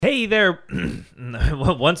Hey there.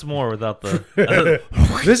 Once more without the...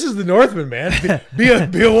 This is the Northman, man. Be a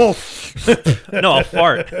wolf. No, a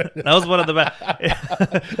fart. That was one of the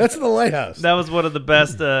best... That's the Lighthouse. That was one of the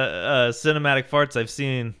best cinematic farts I've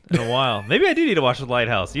seen in a while. Maybe I do need to watch The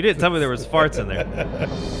Lighthouse. You didn't tell me there was farts in there.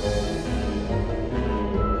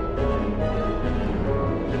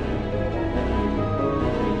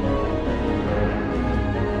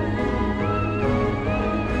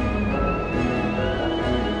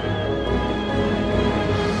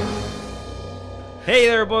 Hey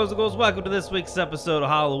there, boys and girls. Welcome to this week's episode of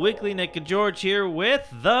Hollow Weekly. Nick and George here with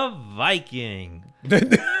the Viking.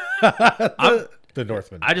 The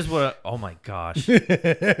Northman. I just want to... Oh, my gosh.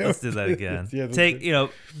 Let's do that again.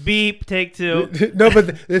 Beep, take two. No,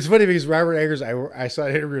 but it's funny because Robert Eggers, I saw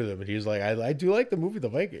an interview with him, and he was like, I do like the movie The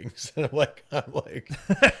Vikings. And I'm like...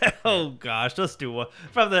 Oh, gosh. Let's do one.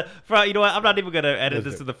 From, you know what? I'm not even going to edit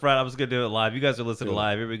this to the front. I'm just going to do it live. You guys are listening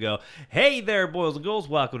live. Here we go. Hey there, boys and girls.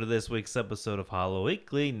 Welcome to this week's episode of Hollow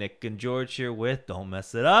Weekly. Nick and George here with, don't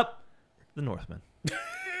mess it up, the Northman.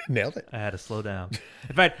 Nailed it. I had to slow down.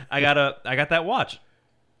 In fact, I got that watch.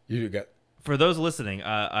 You got... For those listening,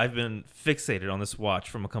 I've been fixated on this watch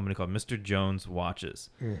from a company called Mr. Jones Watches.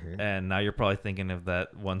 Mm-hmm. And now you're probably thinking of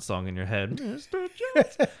that one song in your head, Mr.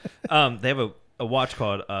 Jones. They have a watch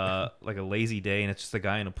called like a Lazy Day, and it's just a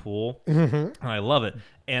guy in a pool. Mm-hmm. And I love it.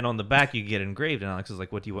 And on the back, you get engraved. And Alex is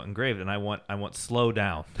like, what do you want engraved? And I want slow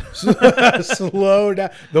down. Slow down.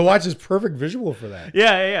 The watch is perfect visual for that.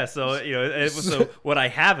 Yeah. So, so when I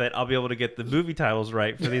have it, I'll be able to get the movie titles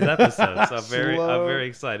right for these episodes. So I'm very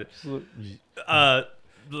excited.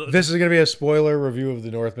 This is going to be a spoiler review of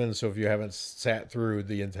The Northman. So if you haven't sat through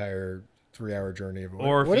the entire 3-hour journey of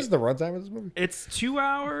what is the runtime of this movie? It's 2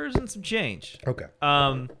 hours and some change. Okay.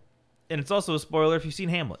 And it's also a spoiler if you've seen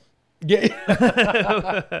Hamlet.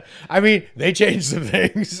 Yeah. I mean, they changed some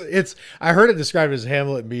things. I heard it described as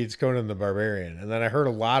Hamlet meets Conan the Barbarian, and then I heard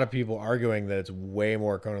a lot of people arguing that it's way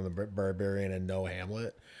more Conan the Barbarian and no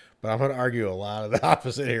Hamlet. But I'm going to argue a lot of the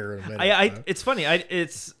opposite here in a minute. It's funny. I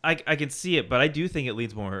can see it, but I do think it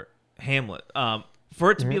leads more Hamlet. For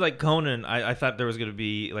it to be like Conan, I thought there was going to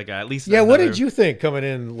be like at least. Yeah, what did you think coming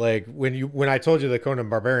in? Like when I told you the Conan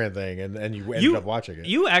Barbarian thing, and you ended up watching it.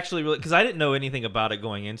 You actually really, because I didn't know anything about it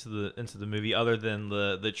going into the movie other than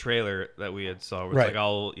the trailer that we had saw. Where it's like,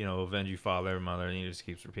 I'll avenge you, father, mother, and he just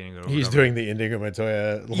keeps repeating it over. He's doing the Inigo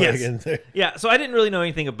Montoya. Yeah. So I didn't really know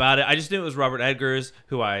anything about it. I just knew it was Robert Eggers,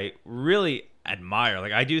 who I really admire.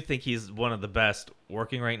 Like I do think he's one of the best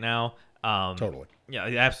working right now. Totally. Yeah,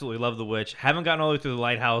 I absolutely love The Witch. Haven't gotten all the way through The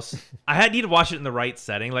Lighthouse. I need to watch it in the right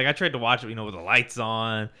setting. Like I tried to watch it, with the lights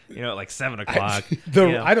on, at like 7 o'clock.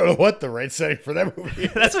 I don't know what the right setting for that movie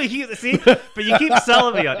is. That's what you see, but you keep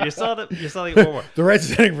selling me on it. You're selling it more. The right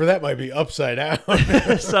setting for that might be upside down.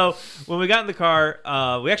 So when we got in the car,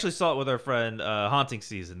 we actually saw it with our friend Haunting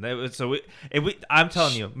Season. I'm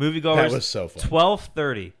telling you, moviegoers. That was so fun.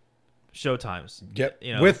 12:30. Showtimes. Yep.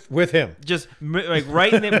 With him. Just like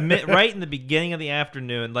right in the beginning of the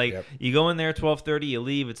afternoon. Like you go in there at 12:30, you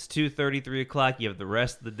leave. It's 2:30, 3 o'clock. You have the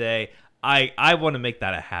rest of the day. I want to make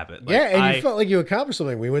that a habit. Like, and you felt like you accomplished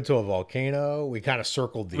something. We went to a volcano. We kind of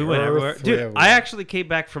circled the earth. Went everywhere. Dude, I actually came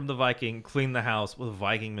back from the Viking, cleaned the house with a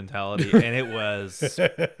Viking mentality, and it was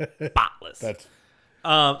spotless.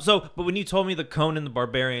 But when you told me the Conan the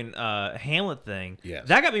Barbarian Hamlet thing,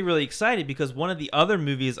 that got me really excited because one of the other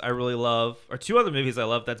movies I really love, or two other movies I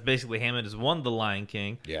love that's basically Hamlet, is one, The Lion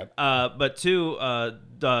King, but two,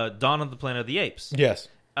 Dawn of the Planet of the Apes. Yes.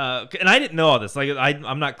 And I didn't know all this. Like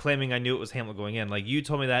I'm not claiming I knew it was Hamlet going in. Like you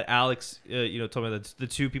told me that, Alex, told me that the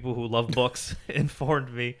two people who love books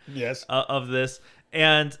informed me of this.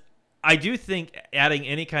 And I do think adding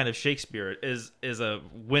any kind of Shakespeare is a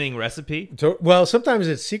winning recipe. Well, sometimes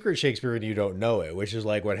it's secret Shakespeare and you don't know it, which is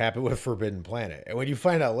like what happened with Forbidden Planet. And when you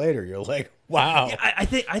find out later, you're like, wow. Yeah,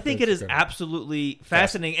 I think it is absolutely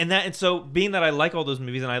fascinating. And so being that I like all those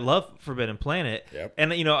movies and I love Forbidden Planet,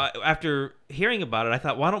 and after hearing about it, I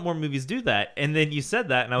thought, why don't more movies do that? And then you said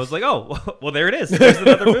that, and I was like, oh, well, there it is. There's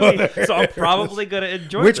another movie. So I'm probably going to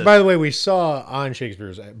enjoy Which, by the way, we saw on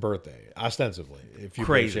Shakespeare's birthday, ostensibly, if you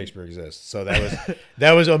believe Shakespeare exists. So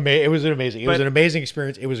that was amazing. It was amazing. It was an amazing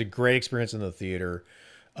experience. It was a great experience in the theater.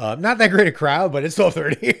 Not that great a crowd, but it's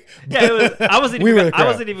 12:30. Yeah, I wasn't even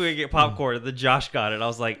going to get popcorn. Then Josh got it. I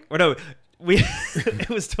was like, or no. It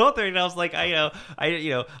was 12:30, and I was like,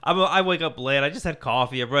 I wake up late. I just had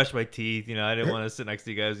coffee. I brushed my teeth. I didn't want to sit next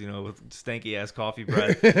to you guys, with stanky ass coffee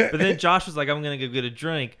breath. But then Josh was like, I'm gonna go get a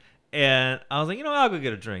drink, and I was like, I'll go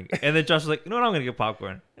get a drink. And then Josh was like, I'm gonna get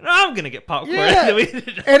popcorn. I'm gonna get popcorn. Yeah.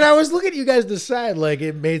 And I was looking at you guys decide, like,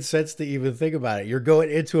 it made sense to even think about it. You're going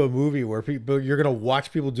into a movie where you're gonna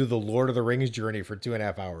watch people do the Lord of the Rings journey for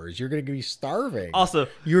 2.5 hours. You're gonna be starving. Also,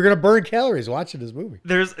 you're gonna burn calories watching this movie.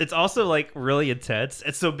 It's also like really intense,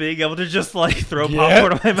 and so being able to just like throw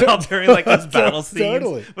popcorn in my mouth during like those battle scenes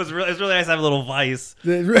was really, it's really nice to have a little vice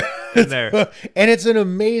in there. And it's an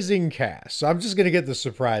amazing cast. So I'm just gonna get the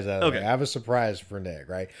surprise out of it. I have a surprise for Nick,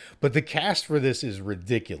 right? But the cast for this is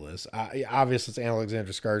ridiculous. Obviously, it's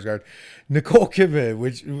Alexander Skarsgård, Nicole Kidman,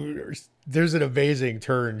 which there's an amazing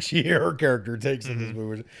turn her character takes in this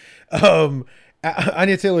movie.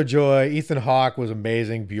 Anya Taylor-Joy, Ethan Hawke was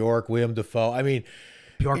amazing. Bjork, William Dafoe. I mean,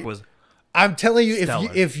 Bjork was. I'm telling you,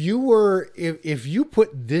 if you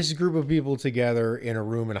put this group of people together in a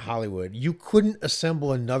room in Hollywood, you couldn't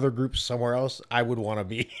assemble another group somewhere else. I would want to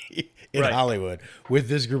be in Hollywood with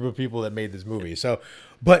this group of people that made this movie. So,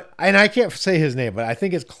 and I can't say his name, but I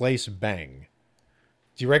think it's Claes Bang.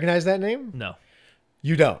 Do you recognize that name? No.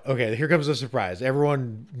 You don't. Okay, here comes a surprise.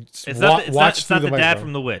 Everyone, it's not the dad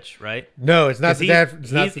from The Witch, right? No, it's not the dad.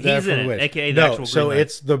 It's not the dad from The Witch, aka the actual. So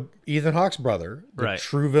it's the Ethan Hawke's brother, the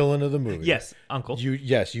true villain of the movie. Yes, Uncle. You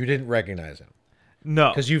didn't recognize him. No,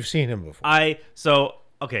 because you've seen him before.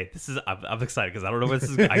 Okay. This is I'm excited because I don't know where this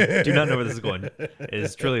is. I do not know where this is going. It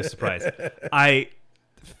is truly a surprise. I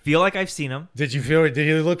feel like I've seen him. Did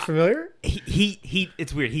he look familiar? He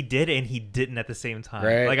it's weird. He did and he didn't at the same time.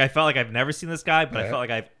 Right. Like I felt like I've never seen this guy, but I felt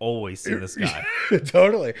like I've always seen this guy.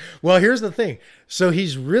 Totally. Well, here's the thing. So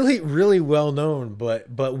he's really, really well known, but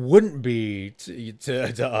wouldn't be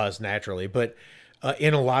to us naturally, but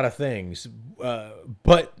in a lot of things.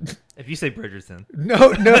 But if you say Bridgerton,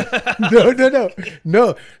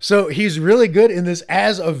 no. So he's really good in this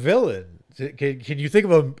as a villain. Can you think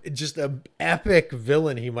of just an epic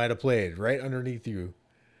villain he might have played right underneath you?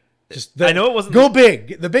 I know it wasn't. Go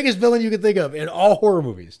big. The biggest villain you can think of in all horror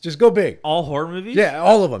movies. Just go big. All horror movies? Yeah,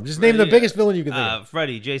 all of them. Just name the biggest villain you can think of.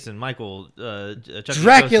 Freddy, Jason, Michael, Chucky,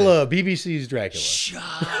 Dracula. BBC's Dracula. Shut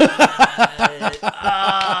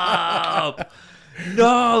up.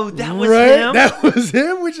 No, that was him. That was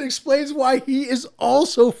him, which explains why he is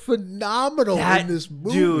also phenomenal in this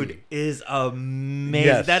movie. Dude is amazing.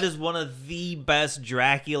 Yes. That is one of the best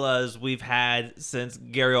Draculas we've had since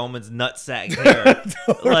Gary Oldman's nutsack hair.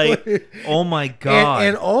 Totally. Like, oh my god!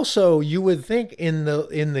 And also, you would think in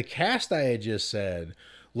the cast I had just said,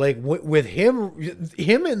 like with him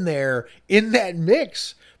in there in that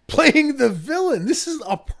mix playing the villain. This is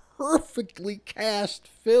a perfectly cast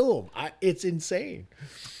film. It's insane.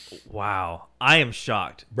 Wow. I am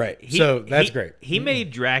shocked. Right. So that's great. He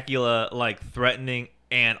made Dracula like threatening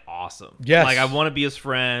and awesome. Yes. Like I want to be his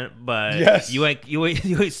friend, but you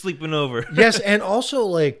ain't sleeping over. Yes, and also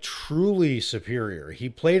like truly superior. He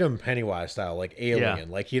played him Pennywise style, like alien. Yeah.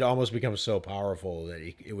 Like he'd almost become so powerful that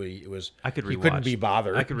it was he couldn't be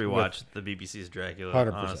bothered. I could rewatch the BBC's Dracula.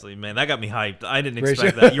 100%. Honestly, man, that got me hyped. I didn't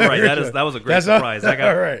expect that. You're right. That was a great surprise. All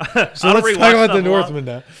right. So let's talk about the Northman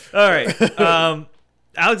now. All right.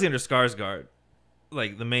 Alexander Skarsgård,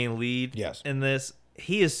 like the main lead in this.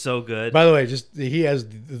 He is so good. By the way, he has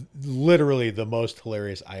literally the most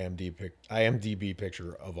hilarious IMDb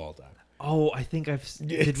picture of all time. Oh, I think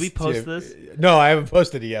did we post this? No, I haven't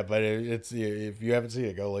posted it yet, but it's if you haven't seen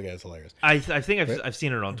it, go look at it. It's hilarious. I think I've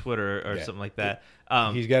seen it on Twitter or something like that.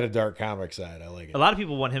 He's got a dark comic side. I like it. A lot of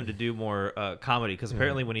people want him to do more comedy because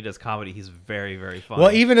apparently when he does comedy, he's very, very funny.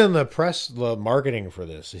 Well, even in the marketing for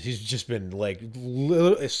this, he's just been like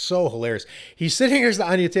it's so hilarious. He's sitting here as the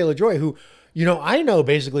Anya Taylor-Joy, who I know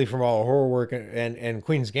basically from all horror work and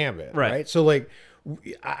Queen's Gambit, right? So like.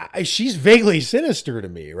 She's vaguely sinister to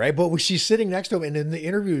me, right? But when she's sitting next to him, and in the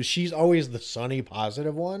interviews, she's always the sunny,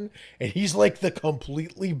 positive one, and he's like the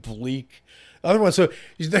completely bleak other one. So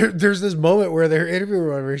there's this moment where they're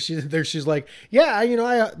interviewing her. She's like, "Yeah,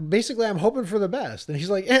 I'm hoping for the best," and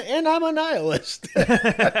he's like, "And I'm a nihilist."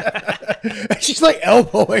 And she's like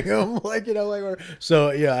elbowing him,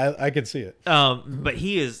 So yeah, I can see it. But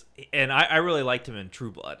he is, and I really liked him in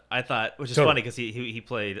True Blood. I thought, which is funny because he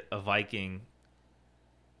played a Viking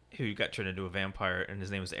who got turned into a vampire, and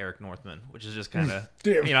his name is Eric Northman, which is just kind of,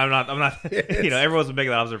 I'm not, everyone's been making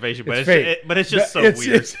that observation, but it's just so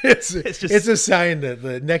weird. It's a sign that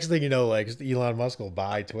the next thing you know, like Elon Musk will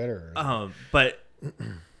buy Twitter. But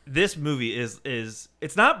this movie is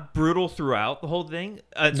it's not brutal throughout the whole thing.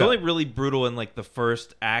 It's only really brutal in like the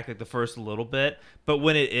first act, like the first little bit. But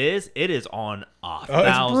when it is on off.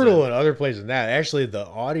 It's brutal in other places than that. Actually,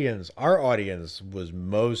 our audience was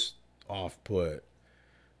most off put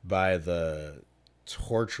by the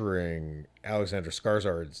torturing Alexander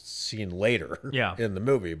Skarsgård's scene later Yeah. in the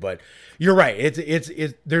movie. But you're right.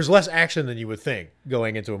 It's there's less action than you would think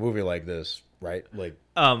going into a movie like this, right? Like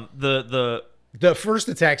the first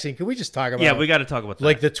attack scene. Can we just talk about? Yeah, we got to talk about that.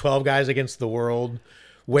 Like the 12 guys against the world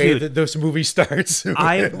way that this movie starts.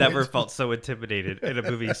 I've never felt so intimidated in a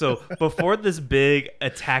movie. So before this big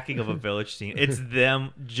attacking of a village scene, it's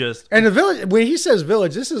them just... And the village, when he says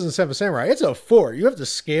village, this isn't Seven Samurai. It's a fort. You have to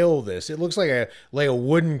scale this. It looks like a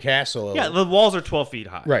wooden castle. Yeah, the walls are 12 feet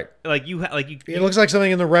high. Right. Like you it looks like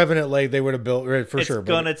something in the Revenant like they would have built for sure. It's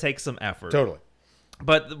gonna take some effort. Totally.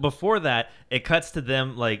 But before that, it cuts to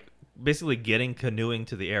them like basically getting canoeing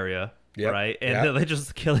to the area. Yep. Right, and they're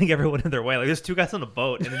just killing everyone in their way. Like there's two guys on a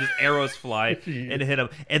boat, and then just arrows fly and hit them.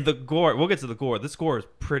 And the gore, we'll get to the gore. This gore is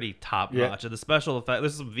pretty top notch, and the special effect.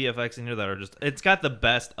 There's some VFX in here that are just—it's got the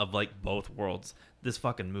best of like both worlds. This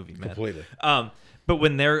fucking movie, man. Completely. But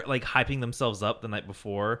when they're like hyping themselves up the night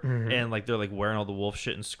before, and like they're like wearing all the wolf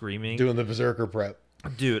shit and screaming, doing the berserker prep,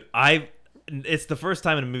 dude. It's the first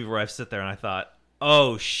time in a movie where I've sit there and I thought,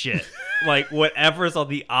 oh shit. Like whatever's on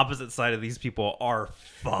the opposite side of these people are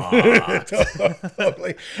fucked.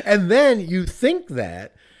 Totally. And then you think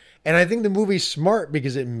that, and I think the movie's smart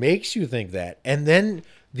because it makes you think that, and then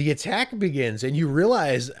the attack begins and you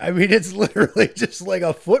realize, I mean, it's literally just like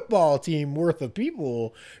a football team worth of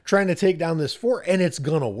people trying to take down this fort, and it's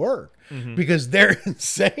gonna work because they're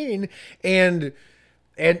insane, and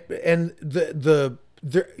the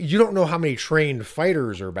you don't know how many trained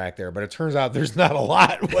fighters are back there, but it turns out there's not a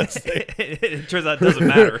lot. It turns out it doesn't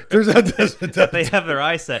matter. Turns out it doesn't. They have their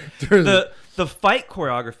eyes set. The fight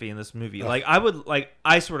choreography in this movie, like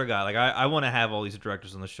I swear to God, like I want to have all these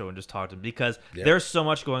directors on the show and just talk to them because there's so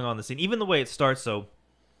much going on in the scene. Even the way it starts. So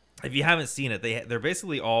if you haven't seen it, they're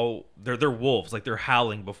basically they're wolves, like they're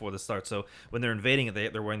howling before the start. So when they're invading it,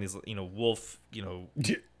 they're wearing these wolf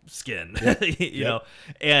skin, you know,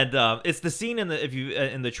 and it's the scene in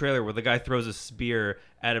the trailer where the guy throws a spear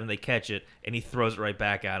at him, they catch it, and he throws it right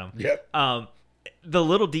back at him. The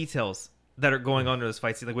little details that are going on in this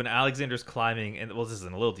fight scene, like when Alexander's climbing, and this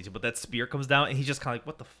isn't a little detail, but that spear comes down, and he's just kind of like,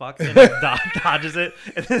 "What the fuck?" and dodges it,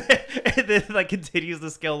 and then like continues to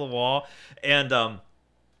scale the wall, and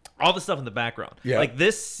all the stuff in the background. Like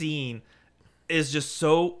this scene is just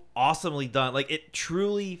so awesomely done. Like it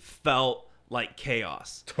truly felt like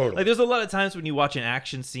chaos. Totally. Like there's a lot of times when you watch an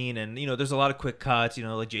action scene and there's a lot of quick cuts,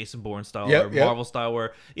 like Jason Bourne style or Marvel style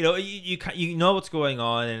where you know what's going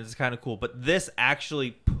on and it's kind of cool, but this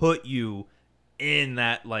actually put you in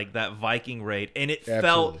that Viking raid, and it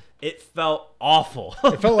felt awful.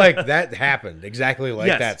 It felt like that happened exactly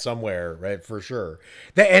like that somewhere, right? For sure.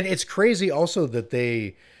 And it's crazy also that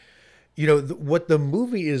they what the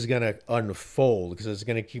movie is going to unfold, because it's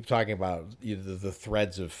going to keep talking about the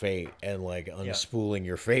threads of fate and like unspooling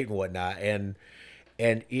your fate and whatnot. And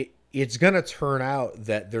it's going to turn out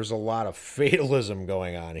that there's a lot of fatalism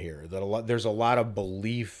going on here, there's a lot of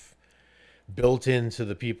belief built into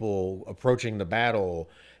the people approaching the battle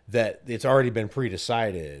that it's already been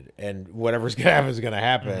pre-decided and whatever's going to happen is going to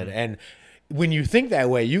happen. And when you think that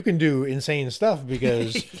way, you can do insane stuff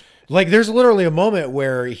because like there's literally a moment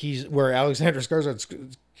where Alexander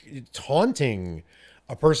Skarsgård's taunting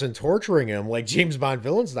a person torturing him like James Bond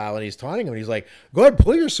villain style, and he's taunting him and he's like, "Go ahead,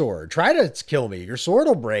 pull your sword. Try to kill me. Your sword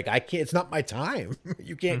will break. I can't. It's not my time.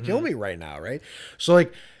 You can't kill me right now, right?" So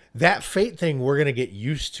like that fate thing we're going to get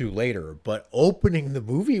used to later, but opening the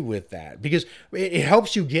movie with that, because it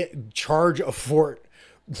helps you get charge a fort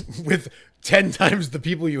with 10 times the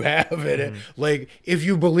people you have in it. Like if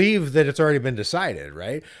you believe that it's already been decided,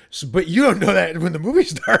 right? So, but you don't know that when the movie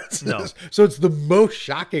starts. No. So it's the most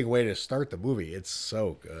shocking way to start the movie. It's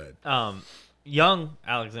so good. Young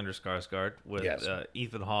Alexander Skarsgård with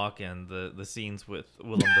Ethan Hawke and the scenes with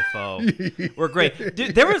Willem Dafoe were great.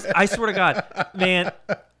 Dude, I swear to God, man,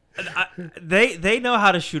 they know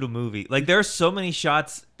how to shoot a movie. Like there are so many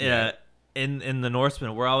shots in The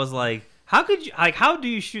Northman where I was like, how do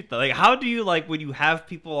you shoot that? Like, how do you, like, when you have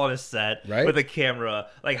people on a set with a camera,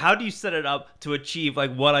 like, how do you set it up to achieve,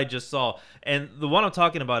 like, what I just saw? And the one I'm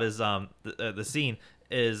talking about is the scene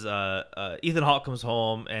is Ethan Hawke comes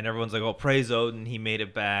home, and everyone's like, oh, praise Odin, he made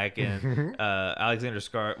it back. And Alexander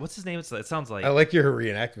Skarsgård, what's his name? It sounds like... I like your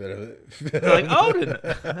reenactment of it. They're like, Odin!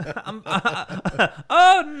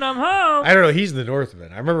 Odin, I'm home! I don't know, he's the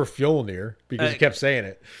Northman. I remember Fjolnir, because he kept saying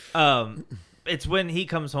it. It's when he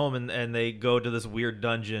comes home and they go to this weird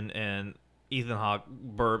dungeon and Ethan Hawke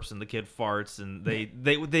burps and the kid farts and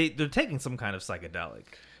they're taking some kind of psychedelic.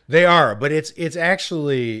 They are, but it's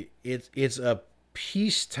actually it's a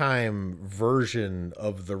peacetime version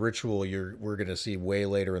of the ritual we're going to see way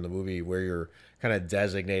later in the movie, where you're kind of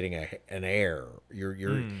designating an heir.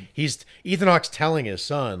 He's Ethan Hawke's telling his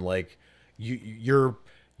son, like, you're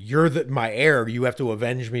my heir. You have to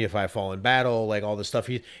avenge me if I fall in battle. Like, all this stuff.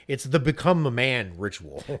 It's the become a man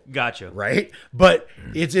ritual. Gotcha. Right, but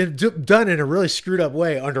it's done in a really screwed up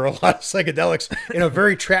way under a lot of psychedelics in a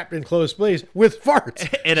very trapped and closed place with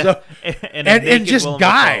farts and just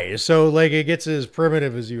guys. So like, it gets as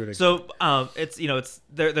primitive as you would expect. So it's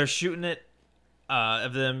they're shooting it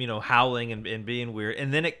of them howling and being weird,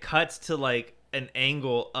 and then it cuts to like an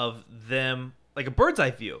angle of them, like a bird's eye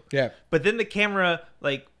view. Yeah. But then the camera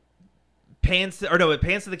like pans to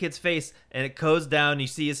the kid's face, and it goes down. You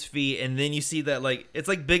see his feet, and then you see that, like, it's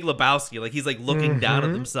like Big Lebowski. Like, he's like looking down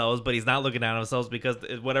at themselves, but he's not looking down at themselves because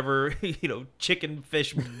whatever chicken,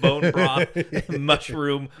 fish, bone broth,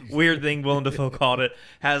 mushroom, weird thing Willem Dafoe called it,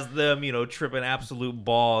 has them tripping absolute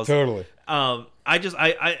balls. Totally. The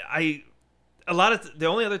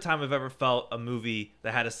only other time I've ever felt a movie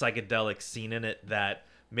that had a psychedelic scene in it that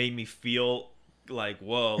made me feel like,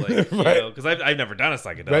 whoa, like, right. because I've never done a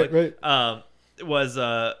psychedelic. Right. Was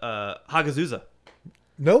Hagazusa.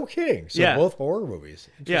 No kidding. So yeah. Both horror movies.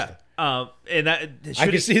 Yeah. And that I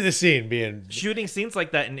can see the scene being shooting scenes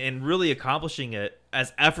like that and really accomplishing it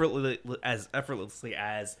as effortlessly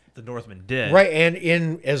as the Northman did. Right, and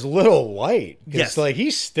in as little light. Yes. Like,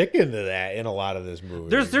 he's sticking to that in a lot of this movie.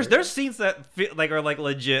 There's scenes that feel like are like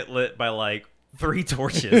legit lit by like 3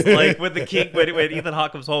 torches. Like with the king, when Ethan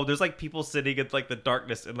Hawke comes home, there's like people sitting in like the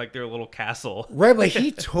darkness in like their little castle. Right, like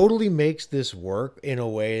he totally makes this work in a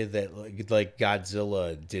way that like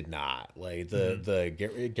Godzilla did not. Like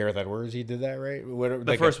the Gareth Edwards, he did that, right?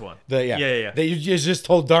 The first one. Yeah. It's just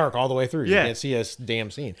told dark all the way through. You can't see a damn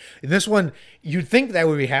scene. In this one, you'd think that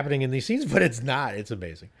would be happening in these scenes, but it's not. It's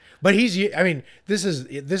amazing. But this is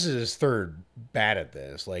his third bat at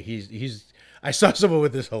this. Like he's I saw someone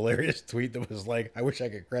with this hilarious tweet that was like, I wish I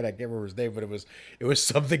could credit, I can't remember his name, but it was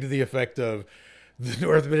something to the effect of, the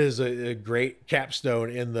Northman is a great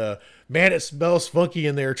capstone in the man, it smells funky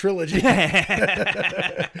in there trilogy.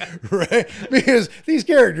 Right? Because these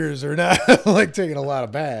characters are not like taking a lot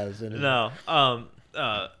of baths. No.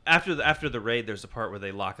 After the raid, there's a part where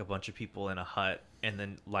they lock a bunch of people in a hut and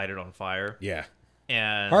then light it on fire. Yeah.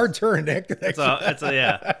 And hard turn, Nick. It's a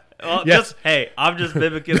yeah. Well, yes. I'm just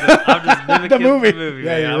mimicking the movie.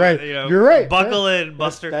 Yeah, you're right. You're right. Buckle in,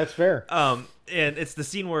 Buster. That's fair. And it's the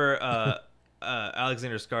scene where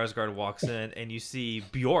Alexander Skarsgård walks in, and you see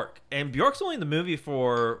Bjork, and Bjork's only in the movie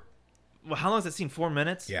for how long is that scene? 4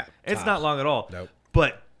 minutes. Yeah, it's not long at all. Nope.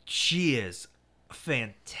 But she is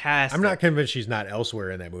fantastic. I'm not convinced she's not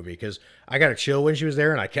elsewhere in that movie, because I got a chill when she was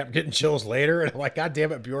there, and I kept getting chills later, and I'm like, God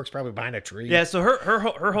damn it, Bjork's probably behind a tree. Yeah, so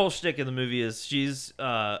her whole shtick in the movie is she's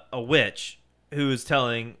a witch who's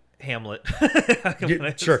telling Hamlet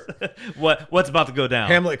sure what's about to go down.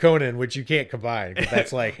 Hamlet Conan, which you can't combine, because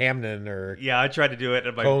that's like Hamden or I tried to do it,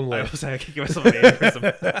 and I can't give myself an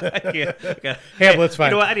aneurysm. Hamlet's fine.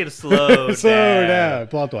 You know what? I need to slow down.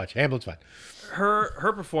 Plot watch. Hamlet's fine.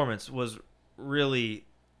 Her performance was really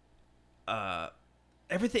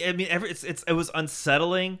everything. I mean, it was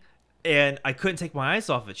unsettling, and I couldn't take my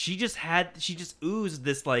eyes off it. She just oozed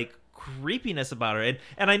this like creepiness about her,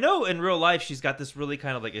 and I know in real life she's got this really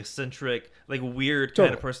kind of like eccentric, like weird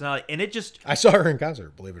kind of personality, and it just I saw her in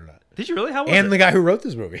concert, believe it or not. Did you really? How was and it? The guy who wrote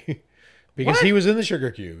this movie, because he was in the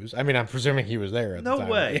Sugar Cubes. I mean, I'm presuming he was there at the time.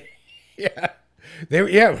 No way. Yeah. They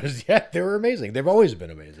were amazing. They've always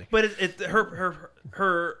been amazing. But her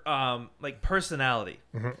like personality.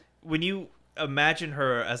 Mm-hmm. When you imagine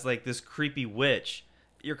her as like this creepy witch,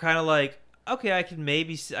 you're kind of like, okay, I can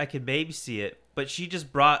maybe see it. But she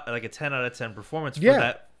just brought like a 10 out of 10 performance for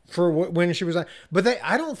that. For when she was on. But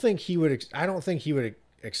I don't think he would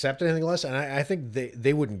accept anything less, and I think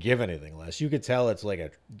they wouldn't give anything less. You could tell it's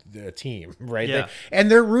like a team, right? Yeah. And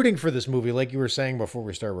they're rooting for this movie, like you wwere saying before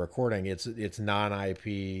we started recording. It's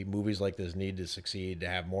non-IP. Movies like this need to succeed to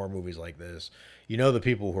have more movies like this. The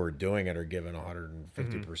people who are doing it are given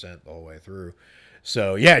 150% the whole way through.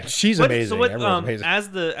 So yeah, she's amazing. So Everyone's amazing.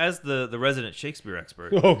 As the resident Shakespeare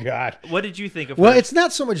expert. Oh God, what did you think of? Well, her? It's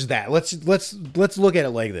not so much that. Let's look at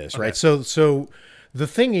it like this, okay. Right? So the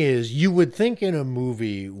thing is, you would think in a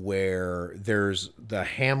movie where there's the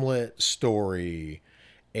Hamlet story,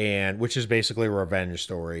 and which is basically a revenge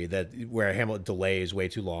story, where Hamlet delays way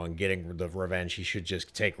too long getting the revenge he should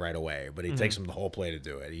just take right away, but he takes him the whole play to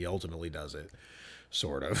do it. He ultimately does it.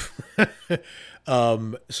 Sort of.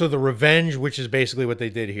 So the revenge, which is basically what they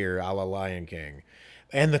did here, a la Lion King,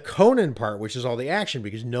 And the Conan part, which is all the action,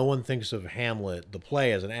 because no one thinks of Hamlet, the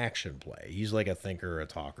play, as an action play. He's like a thinker, a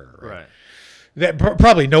talker. Right. That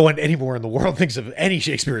probably no one anymore in the world thinks of any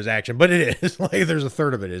Shakespeare as action, but it is. Like there's a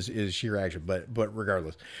third of it is sheer action. But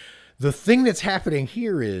regardless, the thing that's happening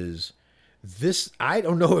here is this. I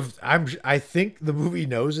don't know if I think the movie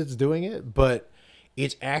knows it's doing it, but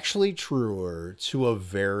it's actually truer to a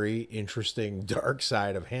very interesting dark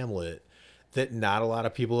side of Hamlet that not a lot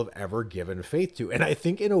of people have ever given faith to. And I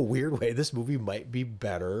think in a weird way, this movie might be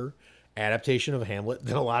better adaptation of Hamlet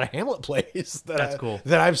than a lot of Hamlet plays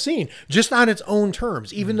that I've seen, just on its own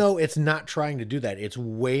terms. Even though it's not trying to do that, it's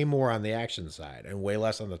way more on the action side and way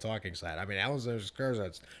less on the talking side. I mean, Alexander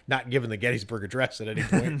Skarsgård's not given the Gettysburg Address at any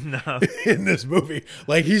point in this movie.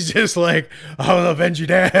 Like he's just like, "I'll avenge you,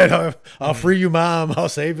 Dad. I'll free you, Mom. I'll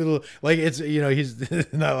save you." Like it's he's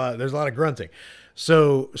not a lot. There's a lot of grunting.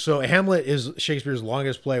 So Hamlet is Shakespeare's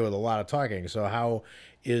longest play with a lot of talking. So how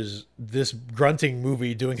is this grunting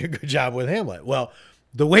movie doing a good job with Hamlet? Well,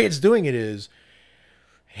 the way it's doing it is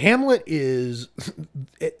Hamlet is,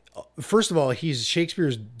 first of all, he's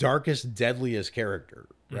Shakespeare's darkest, deadliest character,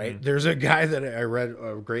 right? Mm-hmm. There's a guy that I read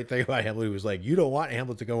a great thing about Hamlet who was like, you don't want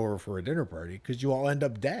Hamlet to go over for a dinner party because you all end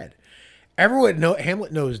up dead.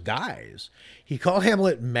 Hamlet knows dies. He called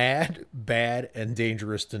Hamlet mad, bad, and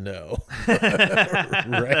dangerous to know. Right?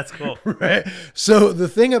 That's cool. Right. So the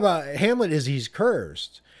thing about Hamlet is he's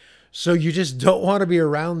cursed. So you just don't want to be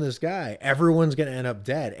around this guy. Everyone's going to end up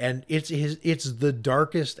dead. And it's the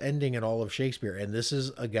darkest ending in all of Shakespeare. And this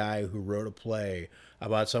is a guy who wrote a play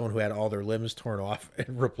about someone who had all their limbs torn off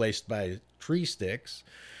and replaced by tree sticks.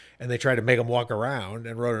 And they tried to make him walk around,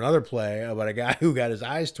 and wrote another play about a guy who got his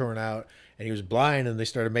eyes torn out and he was blind, and they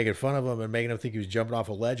started making fun of him and making him think he was jumping off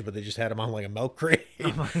a ledge, but they just had him on like a milk crate.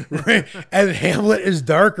 Right? And Hamlet is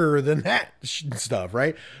darker than that stuff,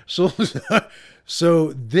 right? So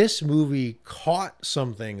this movie caught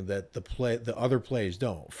something that the other plays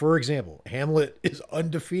don't. For example, Hamlet is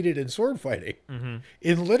undefeated in sword fighting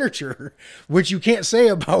in literature, which you can't say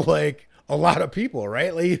about like a lot of people,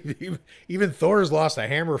 right? Like even Thor's lost a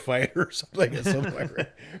hammer fight or something at some point, right?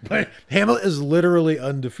 But Hamlet is literally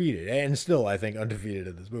undefeated, and still, I think, undefeated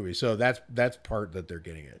in this movie. So that's part that they're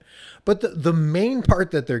getting it. But the main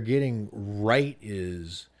part that they're getting right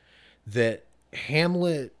is that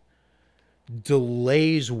Hamlet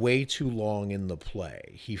delays way too long in the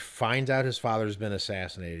play. He finds out his father's been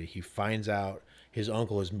assassinated. He finds out his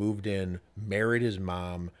uncle has moved in, married his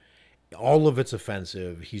mom. All of it's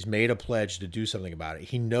offensive. He's made a pledge to do something about it.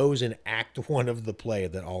 He knows in Act 1 of the play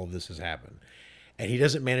that all of this has happened. And he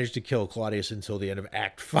doesn't manage to kill Claudius until the end of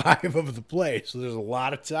Act 5 of the play. So there's a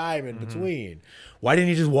lot of time in between. Why didn't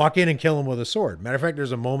he just walk in and kill him with a sword? Matter of fact,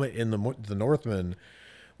 there's a moment in the Northman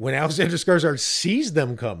when Alexander Skarsgård sees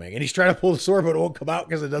them coming, and he's trying to pull the sword, but it won't come out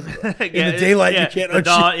because it doesn't. In the daylight, you can't.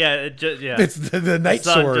 It's the night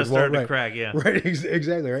sword. Just started to crack. Yeah. Right.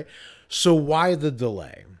 Exactly. Right. So why the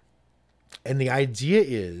delay? And the idea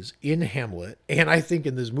is in Hamlet, and I think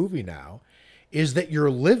in this movie now, is that your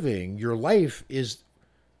life is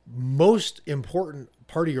most important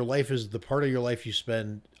part of your life is the part of your life you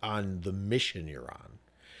spend on the mission you're on.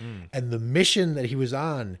 And the mission that he was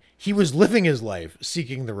on, he was living his life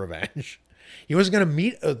seeking the revenge. He wasn't going to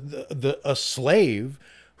meet a slave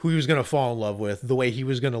who he was going to fall in love with the way he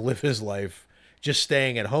was going to live his life, just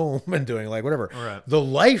staying at home and doing like whatever. Right. The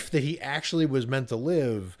life that he actually was meant to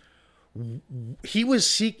live, he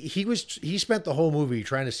spent the whole movie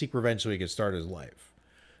trying to seek revenge so he could start his life.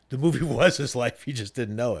 The movie was his life. He just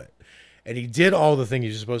didn't know it. And he did all the things he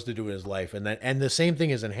was supposed to do in his life. And the same thing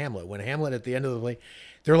is in Hamlet. When Hamlet at the end of the play,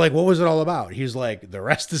 they're like, what was it all about? He's like, the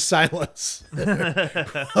rest is silence.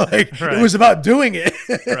 Right. It was about doing it.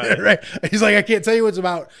 Right. He's like, I can't tell you what it's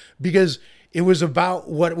about because it was about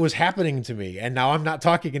what was happening to me. And now I'm not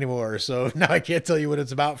talking anymore. So now I can't tell you what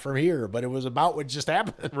it's about from here, but it was about what just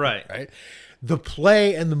happened. Right. The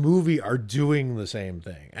play and the movie are doing the same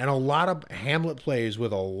thing. And a lot of Hamlet plays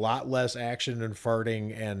with a lot less action and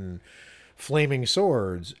farting and flaming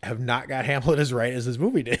swords have not got Hamlet as right as this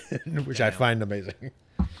movie did, which I find amazing.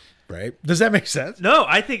 Right? Does that make sense? No,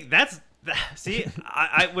 I think that's... See,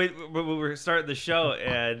 when we were starting the show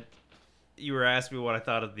and you were asking me what I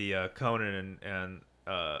thought of the Conan and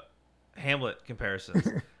Hamlet comparisons,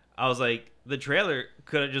 I was like, the trailer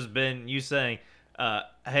could have just been you saying,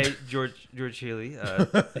 Hey, George Healy,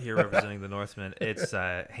 here representing the Northmen. It's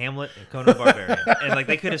Hamlet and Conan the Barbarian, and like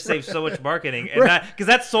they could have saved so much marketing, and because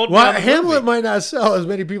that sold. Well, Hamlet might not sell as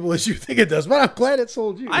many people as you think it does, but I'm glad it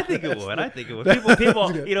sold you. I think it would.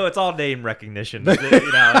 People, it's all name recognition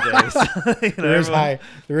nowadays.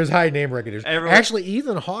 There is high name recognition. Actually,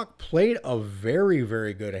 Ethan Hawke played a very,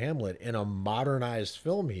 very good Hamlet in a modernized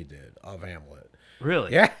film he did of Hamlet.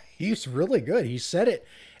 Really? Yeah, he's really good. He said it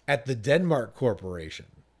at the Denmark Corporation.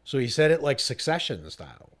 So he said it like Succession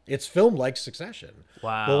style. It's filmed like Succession.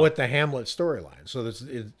 Wow. But with the Hamlet storyline. So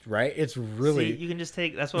right? It's really... See, you can just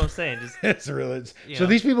take... That's what I'm saying. Just, it's really... So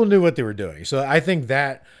these people knew what they were doing. So I think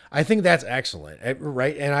that's excellent.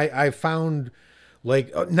 Right? And I found...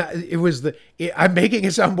 Like, I'm making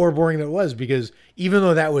it sound more boring than it was, because even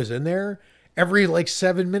though that was in there, every like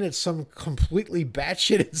 7 minutes, some completely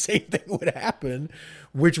batshit insane thing would happen,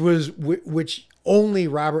 which only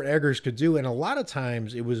Robert Eggers could do. And a lot of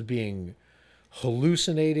times it was being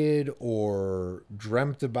hallucinated or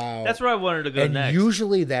dreamt about. That's where I wanted to go next. And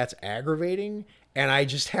usually that's aggravating. And I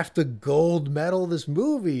just have to gold medal this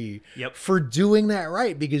movie for doing that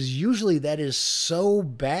right, because usually that is so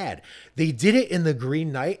bad. They did it in The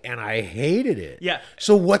Green Knight, and I hated it. Yeah.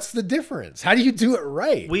 So what's the difference? How do you do it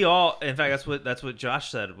right? We all, in fact, that's what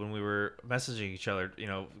Josh said when we were messaging each other.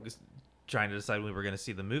 Trying to decide when we were going to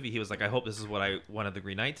see the movie. He was like, "I hope this is what I wanted The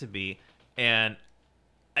Green Knight to be," and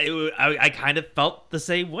I kind of felt the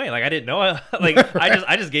same way. Like I didn't know.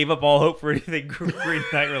 I just gave up all hope for anything Green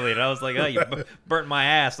Knight related. I was like, "Oh, you burnt my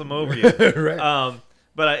ass. I'm over you." Right.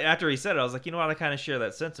 But after he said it, I was like, you know what? I kind of share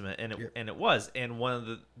that sentiment, and it was. And one of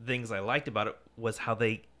the things I liked about it was how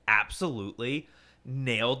they absolutely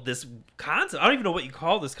nailed this concept. I don't even know what you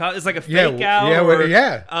call this. It's like a fake out.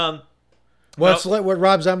 Yeah. Well, it's like what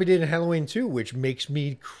Rob Zombie did in Halloween 2, which makes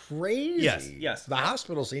me crazy. Yes. The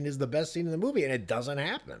hospital scene is the best scene in the movie, and it doesn't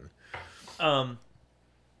happen.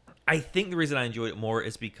 I think the reason I enjoyed it more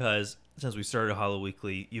is because since we started Hollow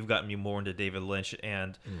Weekly, you've gotten me more into David Lynch,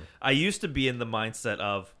 and I used to be in the mindset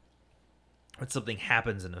of when something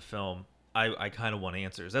happens in a film, I kind of want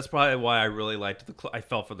answers. That's probably why I really liked I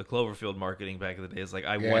fell for the Cloverfield marketing back in the day. It's like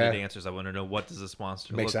I wanted answers. I want to know, what does this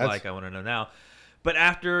monster look like? I want to know now. But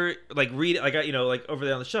after over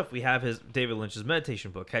there on the shelf, we have David Lynch's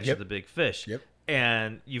meditation book, Catching the Big Fish. Yep.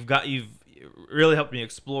 And you've really helped me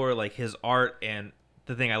explore like his art. And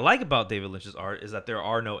the thing I like about David Lynch's art is that there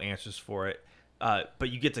are no answers for it,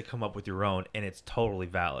 but you get to come up with your own, and it's totally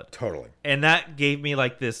valid. Totally. And that gave me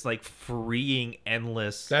like this like freeing,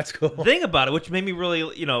 endless That's cool. thing about it, which made me really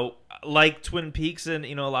like Twin Peaks and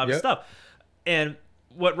a lot of stuff. And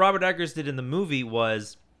what Robert Eggers did in the movie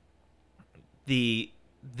was, the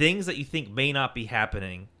things that you think may not be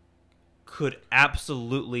happening could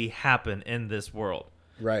absolutely happen in this world.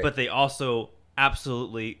 Right. But they also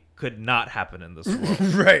absolutely could not happen in this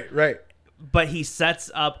world. Right. But he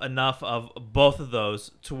sets up enough of both of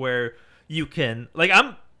those to where you can,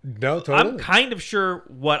 I'm kind of sure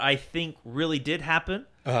what I think really did happen,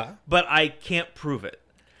 but I can't prove it.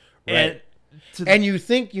 Right. And you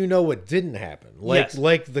think you know what didn't happen. Like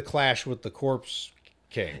the clash with the corpse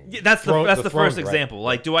king. Yeah, that's the first example.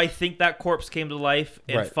 Like, do I think that corpse came to life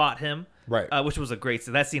and fought him? Right. Which was a great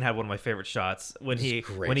scene. That scene had one of my favorite shots when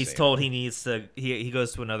he's told he needs to. He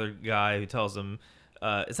goes to another guy who tells him,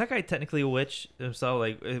 "Is that guy technically a witch himself?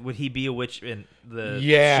 Like, would he be a witch in the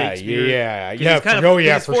Shakespeare?" Yeah.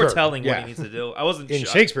 He's for foretelling sure. what he needs to do. I wasn't in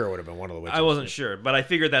sure. Shakespeare would have been one of the witches. I wasn't sure, but I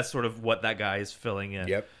figured that's sort of what that guy is filling in.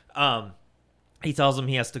 Yep. He tells him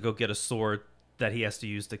he has to go get a sword that he has to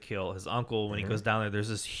use to kill his uncle. When he goes down there, there's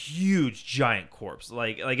this huge giant corpse.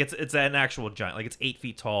 Like it's an actual giant. Like it's 8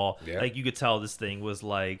 feet tall. Yep. Like you could tell this thing was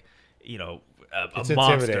like, it's a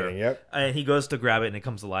monster. Intimidating. Yep. And he goes to grab it and it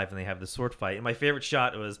comes alive and they have this sword fight. And my favorite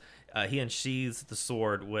shot was he unsheathes the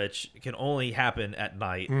sword, which can only happen at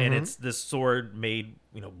night. And it's this sword made,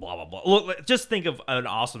 blah, blah, blah. Look, just think of an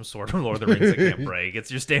awesome sword from Lord of the Rings that can't break. It's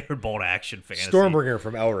your standard bolt action fantasy. Stormbringer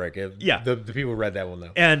from Elric. Yeah. The people read that one,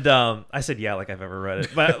 though. And I said, yeah, like I've ever read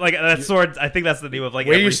it. But like that sword, I think that's the name of like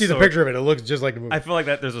when every you see sword. the picture of it, it looks just like the movie. I feel like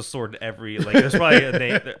that there's a sword in every, like there's probably a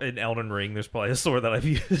name in Elden Ring. There's probably a sword that I've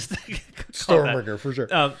used. Stormbringer, for sure.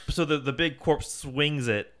 So the big corpse swings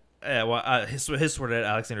it. His sword at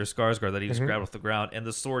Alexander Skarsgård that he just grabbed off the ground, and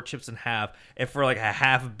the sword chips in half. And for like a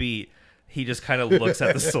half beat, he just kind of looks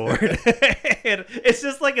at the sword, and it's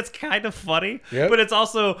just like it's kind of funny, but it's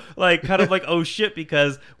also like kind of like, oh shit,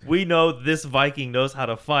 because we know this Viking knows how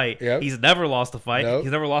to fight. He's never lost a fight. Nope.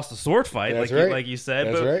 He's never lost a sword fight, like you said.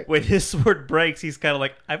 That's but right. when his sword breaks, he's kind of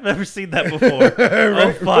like, I've never seen that before.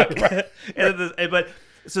 Oh fuck! Right. But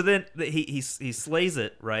So then he slays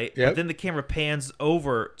it, right? Yep. But then the camera pans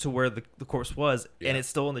over to where the corpse was, Yep. and it's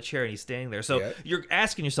still in the chair, and he's standing there. So Yep. you're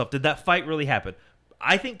asking yourself, did that fight really happen?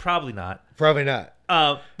 I think probably not. Probably not.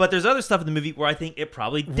 But there's other stuff in the movie where I think it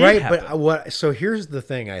probably did Right, happen. but so here's the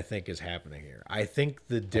thing I think is happening here. I think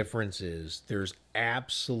the difference is there's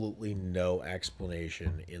absolutely no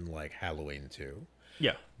explanation in like Halloween 2.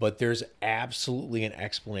 Yeah. But there's absolutely an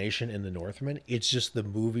explanation in The Northman. It's just the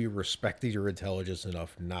movie respected your intelligence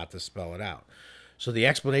enough not to spell it out. So the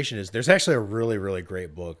explanation is there's actually a really, really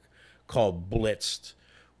great book called Blitzed,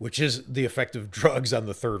 which is the effect of drugs on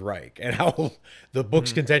the Third Reich, and how the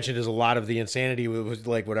book's contention is a lot of the insanity was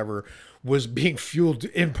like whatever was being fueled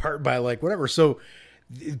in part by like whatever. So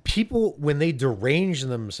people, when they derange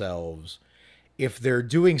themselves, if they're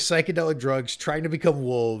doing psychedelic drugs, trying to become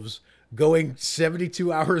wolves, going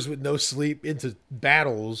 72 hours with no sleep into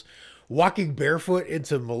battles, walking barefoot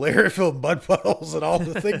into malaria-filled mud puddles and all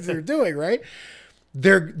the things they're doing, right?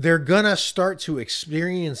 They're gonna start to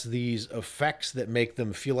experience these effects that make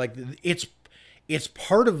them feel like it's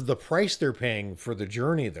part of the price they're paying for the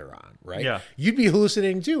journey they're on, right? Yeah. You'd be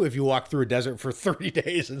hallucinating too if you walked through a desert for 30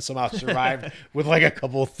 days and somehow survived with like a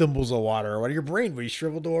couple of thimbles of water, or what your brain would be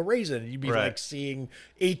shriveled to a raisin. You'd be like seeing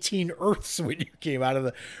 18 Earths when you came out of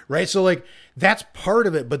the right. So like that's part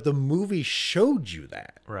of it, but the movie showed you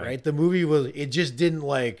that, right? The movie it just didn't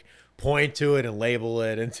like point to it and label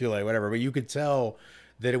it into like whatever, but you could tell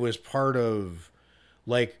that it was part of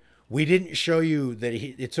like, we didn't show you that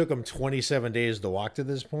it took him 27 days to walk to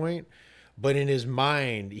this point, but in his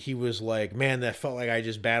mind, he was like, man, that felt like I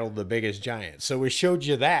just battled the biggest giant. So we showed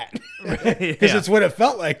you that because it's what it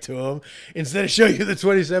felt like to him instead of showing you the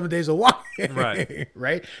 27 days of walking. Right.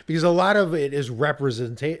 Right. Because a lot of it is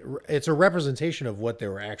it's a representation of what they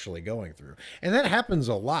were actually going through. And that happens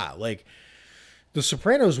a lot. Like, The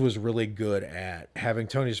Sopranos was really good at having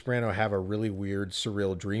Tony Soprano have a really weird,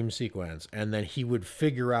 surreal dream sequence, and then he would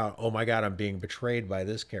figure out, oh my God, I'm being betrayed by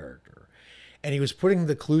this character. And he was putting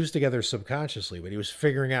the clues together subconsciously, but he was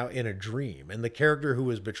figuring out in a dream. And the character who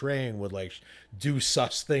was betraying would like do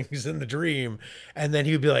sus things in the dream, and then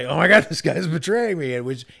he would be like, oh my God, this guy's betraying me, and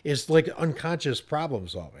which is like unconscious problem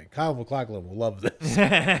solving. Kyle MacLachlan will love this.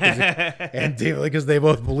 And David, because they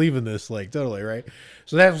both believe in this, like totally, right?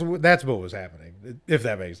 So that's what was happening, if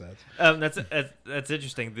that makes sense. That's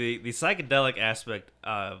interesting. The psychedelic aspect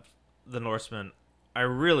of The Norseman, I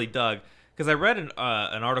really dug, because I read an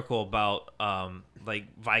article about like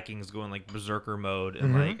Vikings going like berserker mode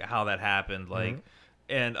and like how that happened, like,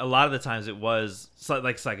 and a lot of the times it was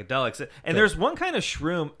like psychedelics. And there's one kind of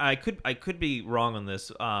shroom. I could be wrong on this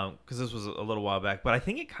because this was a little while back, but I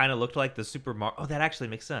think it kind of looked like the Super Mario. Oh, that actually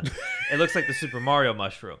makes sense. It looks like the Super Mario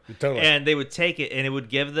mushroom. Totally. And they would take it and it would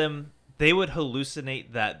give them. They would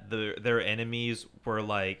hallucinate that their enemies were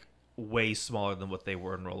like way smaller than what they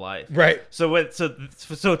were in real life. Right. So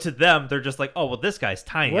to them, they're just like, oh, well, this guy's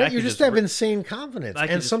tiny. Well, you just have insane confidence.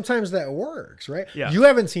 And sometimes that works, right? Yeah. You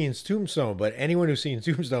haven't seen Tombstone, but anyone who's seen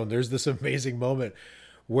Tombstone, there's this amazing moment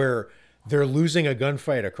where they're losing a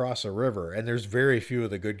gunfight across a river, and there's very few of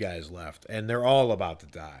the good guys left, and they're all about to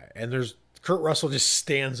die. And Kurt Russell just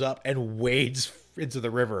stands up and wades into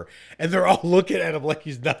the river, and they're all looking at him like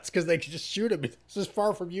he's nuts because they can just shoot him. This is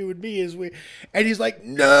far from you and me and he's like,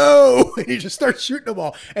 no, and he just starts shooting them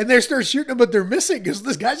all, and they start shooting him, but they're missing because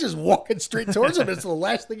this guy's just walking straight towards him. It's the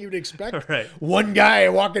last thing you'd expect. Right. One guy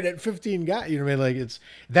walking at 15 guys, you know what I mean? Like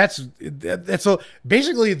that's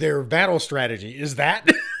basically their battle strategy is that.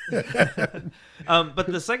 But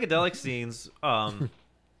the psychedelic scenes,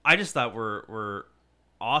 I just thought were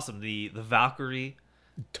awesome. The Valkyrie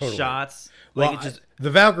shots. Well,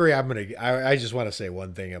 the Valkyrie, I just want to say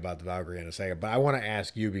one thing about the Valkyrie in a second, but I want to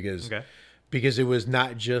ask you because it was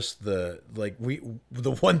not just the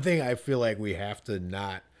one thing I feel like we have to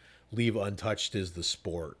not leave untouched is the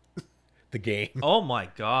sport. The game. Oh my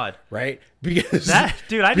God! Right? Because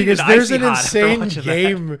there's an insane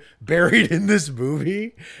game buried in this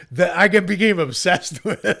movie that I became obsessed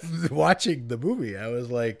with watching the movie. I was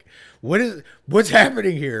like, what's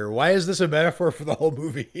happening here? Why is this a metaphor for the whole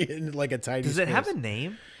movie in like a tiny Does it have a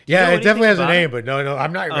name? Yeah, it definitely has a name, but no,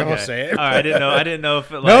 I'm not going to say it. All right, I didn't know if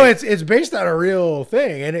it. Like... No, it's based on a real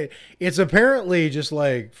thing, and it's apparently just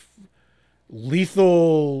like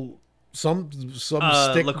lethal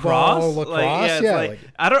stick lacrosse. ball, Like,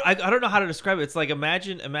 I don't know how to describe it. It's like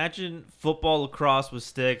imagine football lacrosse with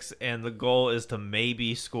sticks, and the goal is to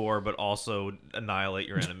maybe score, but also annihilate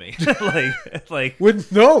your enemy. like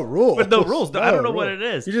with no rules. With no rules. I don't know what it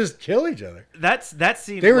is. You just kill each other. That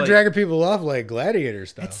scene. They were dragging people off like gladiator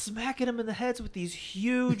style. And smacking them in the heads with these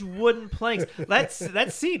huge wooden planks.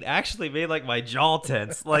 That scene actually made like my jaw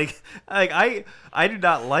tense. Like I do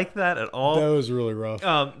not like that at all. That was really rough.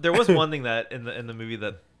 There was one thing that in the movie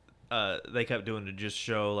that they kept doing to just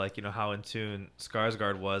show like how in tune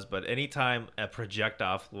Skarsgård was, but anytime a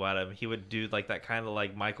projectile flew at him, he would do like that kind of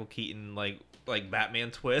like Michael Keaton like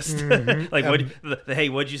Batman twist. Mm-hmm. Hey,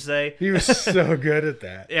 what'd you say? He was so good at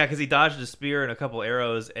that. Yeah, because he dodged a spear and a couple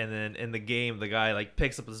arrows, and then in the game the guy like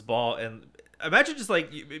picks up his ball, and imagine just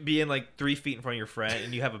like being like 3 feet in front of your friend,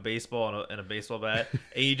 and you have a baseball and a baseball bat,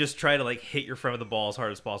 and you just try to like hit your friend with the ball as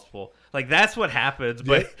hard as possible. Like that's what happens,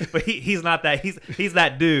 but he's not that. He's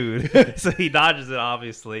that dude, so he dodges it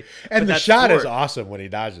obviously. And the shot is awesome when he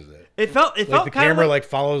dodges it. It felt like the camera like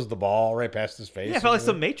follows the ball right past his face. Yeah, it felt like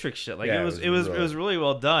some Matrix shit. Like it was really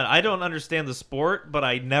well done. I don't understand the sport, but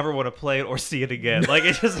I never want to play it or see it again. Like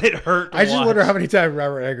it hurt. I just wonder how many times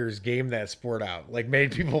Robert Eggers gamed that sport out, like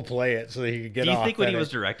made people play it so that he could get off. Do you think when he was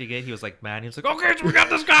directing it, he was like, man, he was like, okay, so we got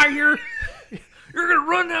this guy here. You're gonna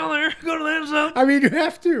run down there, go to the end zone. I mean, you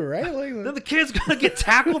have to, right? Like, then the kid's gonna get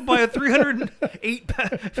tackled by a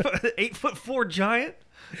 8'4" giant.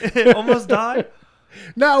 Almost died.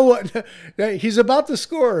 Now what? He's about to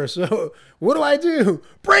score. So what do I do?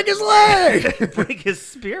 Break his leg. Break his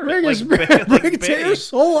spirit. Tear his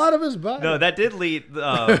soul out of his body. No, that did lead.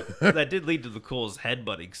 That did lead to the coolest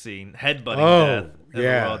headbutting scene. Headbutting death.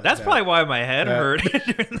 Yeah, that's probably why my head hurt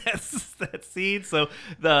during that scene. So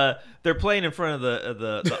they're playing in front of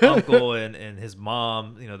the uncle and his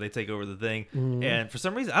mom. They take over the thing, and for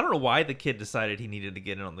some reason I don't know why the kid decided he needed to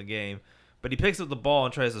get in on the game. But he picks up the ball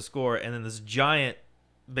and tries to score, and then this giant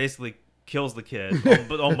basically kills the kid,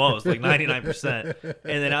 but almost like 99%. And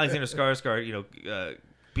then Alexander Skarsgård,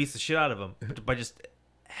 beats the shit out of him by just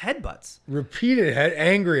headbutts, repeated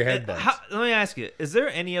angry headbutts. Let me ask you: is there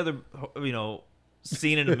any other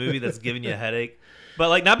scene in a movie that's giving you a headache? But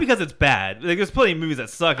like not because it's bad. Like there's plenty of movies that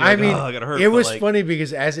suck. I gotta hurt. It was funny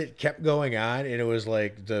because as it kept going on, and it was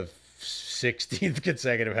like the 16th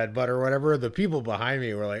consecutive headbutt or whatever, the people behind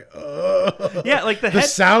me were like, oh. Yeah, like the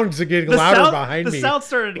sounds are getting louder behind me. The sound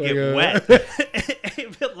started to get wet.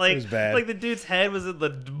 It felt like, it was bad. Like the dude's head was in the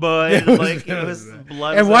mud. It was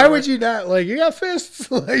blood. And why would you not, like, you got fists?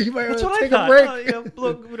 Like, you might want to take a break.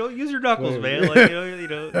 Look, use your knuckles, man. Like,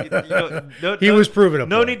 he was proving a point.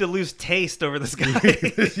 No need to lose taste over this guy.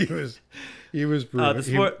 He was proving.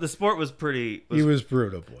 The sport was pretty. He was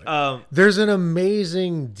proving a point. There's an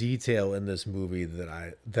amazing detail in this movie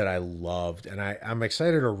that I loved, and I'm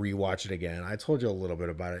excited to rewatch it again. I told you a little bit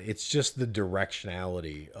about it. It's just the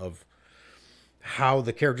directionality of how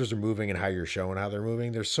the characters are moving and how you're showing how they're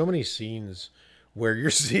moving. There's so many scenes where you're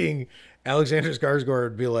seeing Alexander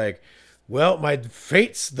Skarsgård be like, well, the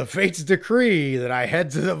fates decree that I head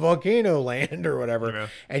to the volcano land or whatever. Yeah.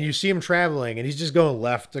 And you see him traveling and he's just going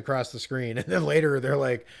left across the screen. And then later they're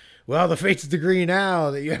like, well, the fates decree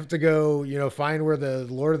now that you have to go, find where the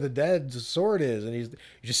Lord of the Dead's sword is. And you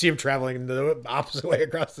just see him traveling the opposite way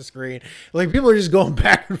across the screen. Like people are just going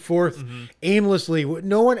back and forth aimlessly.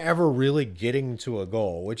 No one ever really getting to a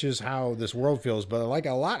goal, which is how this world feels. But like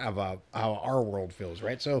a lot of how our world feels,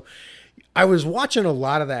 right? So I was watching a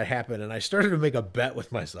lot of that happen, and I started to make a bet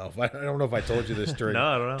with myself. I don't know if I told you this during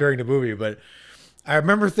the movie, but I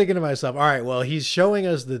remember thinking to myself, all right, well, he's showing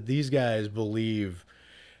us that these guys believe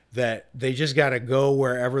that they just got to go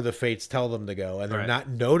wherever the fates tell them to go, and they're not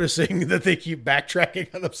noticing that they keep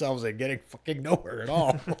backtracking on themselves and getting fucking nowhere at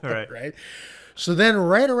all. Right? So then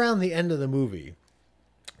right around the end of the movie,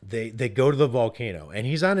 they go to the volcano, and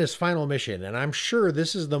he's on his final mission, and I'm sure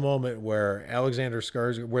this is the moment where Alexander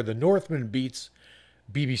Skarsgård, where the Northman beats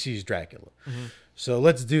BBC's Dracula. So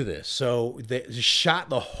let's do this. So they shot,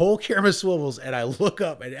 the whole camera swivels, and I look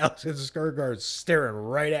up, and Alexander Skarsgård's staring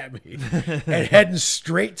right at me and heading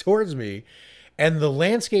straight towards me, and the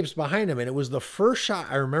landscape's behind him, and it was the first shot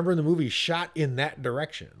I remember in the movie shot in that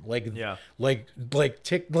direction, like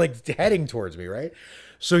heading towards me, right?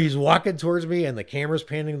 So he's walking towards me and the camera's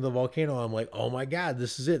panning to the volcano. I'm like, oh my God,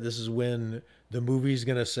 this is it. This is when the movie's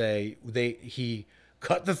going to say he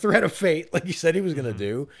cut the thread of fate like he said he was going to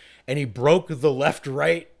do. And he broke the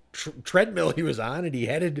left-right treadmill he was on, and he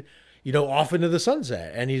headed, off into the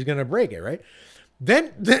sunset, and he's going to break it. Right.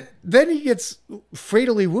 Then he gets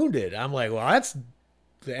fatally wounded. I'm like, well, that's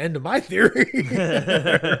the end of my theory.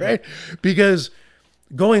 Right. Because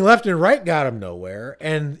going left and right got him nowhere,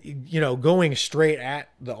 and going straight at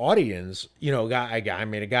the audience,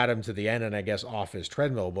 it got him to the end, and I guess off his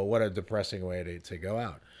treadmill. But what a depressing way to go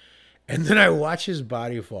out. And then I watch his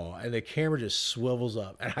body fall, and the camera just swivels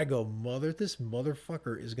up, and I go, this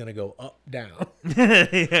motherfucker is gonna go up down.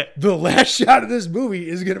 Yeah. The last shot of this movie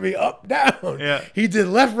is gonna be up down. Yeah. He did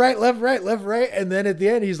left right, and then at the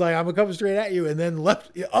end he's like, I'm gonna come straight at you, and then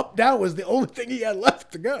up down was the only thing he had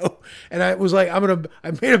left to go. And I was like, I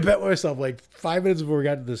made a bet with myself like 5 minutes before we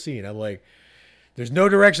got to the scene. I'm like, there's no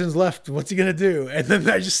directions left. What's he gonna do? And then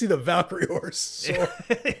I just see the Valkyrie horse soar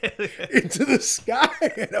into the sky,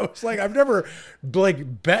 and I was like, I've never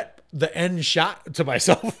bet the end shot to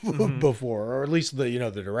myself before, or at least the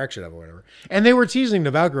direction of it, or whatever. And they were teasing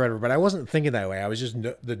the Valkyrie, whatever, but I wasn't thinking that way. I was just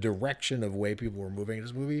the direction of the way people were moving in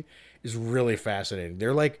this movie is really fascinating.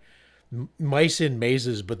 They're like mice in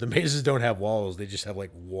mazes, but the mazes don't have walls. They just have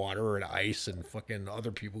like water and ice and fucking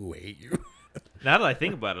other people who hate you. Now that I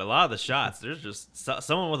think about it, a lot of the shots, there's just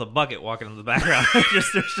someone with a bucket walking in the background.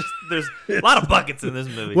 there's a lot of buckets in this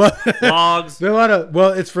movie. Well, logs. There are a lot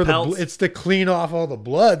of it's for pelts. it's to clean off all the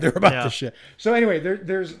blood they're about to shit. So anyway,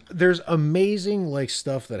 there's amazing like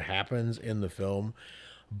stuff that happens in the film,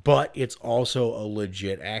 but it's also a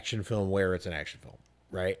legit action film where it's an action film,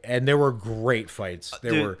 right? And there were great fights.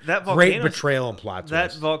 There were great betrayal and plot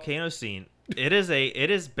twists. That volcano scene, it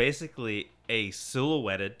is basically a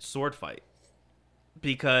silhouetted sword fight.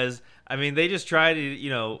 Because they just try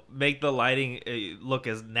to make the lighting look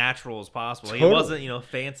as natural as possible. Totally. It wasn't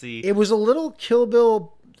fancy. It was a little Kill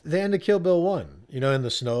Bill, the end of Kill Bill 1. In the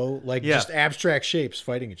snow, just abstract shapes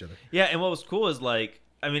fighting each other. Yeah, and what was cool is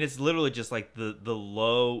it's literally just like the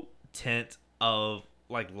low tint of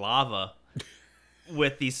like lava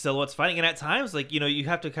with these silhouettes fighting, and at times you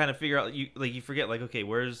have to kind of figure out you forget okay,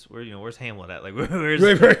 where's Hamlet at,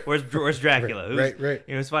 where's Dracula,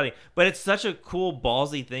 who's fighting. But it's such a cool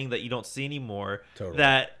ballsy thing that you don't see anymore. Totally.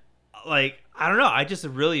 That I don't know, I just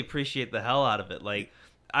really appreciate the hell out of it.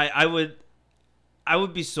 I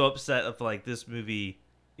would be so upset if this movie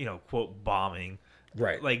quote bombing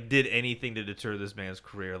did anything to deter this man's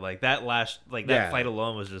career. That fight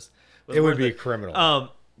alone was it would be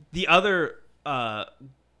criminal. The other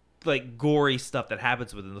gory stuff that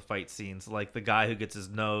happens within the fight scenes, like the guy who gets his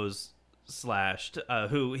nose slashed,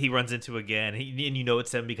 who he runs into again, and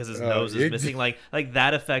it's him because his nose is missing.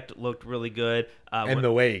 That effect looked really good. And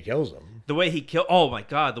the way he kills him, oh my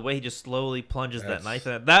god, the way he just slowly plunges that knife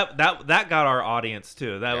in. That got our audience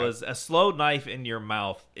too. That was a slow knife in your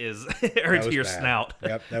mouth or to your snout.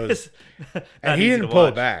 Yep, that was. And he didn't pull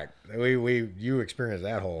it back. You experienced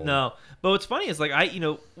that whole. No, but what's funny is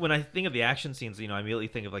when I think of the action scenes, I immediately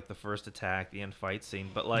think of the first attack, the end fight scene.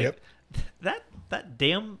 But that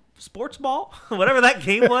damn sports ball, whatever that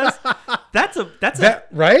game was, that's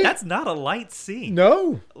right. That's not a light scene.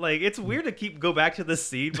 No, it's weird to go back to this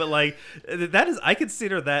scene, but that is, I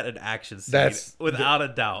consider that an action scene without a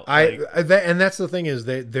doubt. And that's the thing is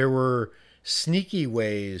that there were sneaky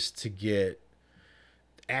ways to get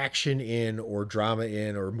action in or drama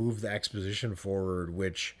in or move the exposition forward,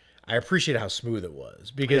 which I appreciate how smooth it was,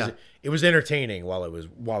 because it was entertaining while it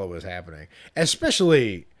was happening,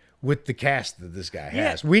 especially with the cast that this guy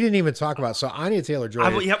has. We didn't even talk about, so Anya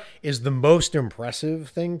Taylor-Joy is the most impressive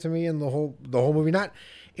thing to me in the whole movie, not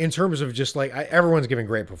in terms of just everyone's giving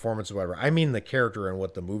great performance or whatever. I mean the character and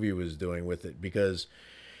what the movie was doing with it, because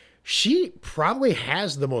she probably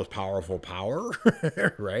has the most powerful power,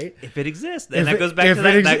 right? If it exists. And that goes back to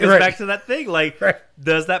that. That goes back to that thing.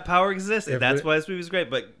 Does that power exist? And that's why this movie is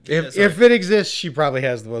great. But if it exists, she probably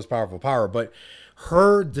has the most powerful power. But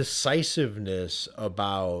her decisiveness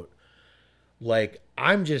about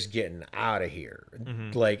I'm just getting out of here.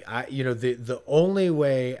 Mm-hmm. The only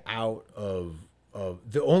way out of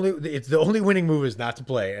it's the only winning move is not to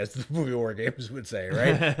play, as the movie War Games would say,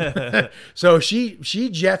 right? So she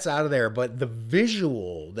jets out of there, but the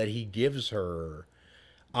visual that he gives her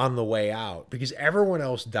on the way out, because everyone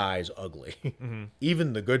else dies ugly,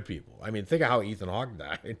 even the good people. I mean, think of how Ethan Hawke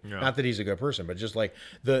died. Yeah. Not that he's a good person, but just the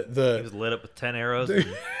he was lit up with 10 arrows. And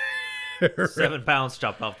 7 pounds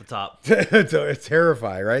chopped off the top. It's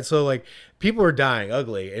terrifying, right? So people are dying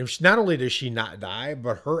ugly, and not only does she not die,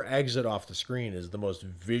 but her exit off the screen is the most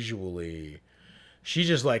visually. She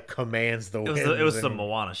just commands the wind. It was some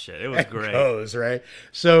Moana shit. It was great. Goes, right?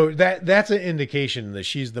 So that's an indication that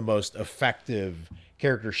she's the most effective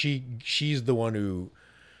character. She's the one who,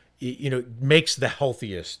 makes the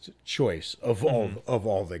healthiest choice of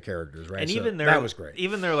all the characters, right? And so even that was great.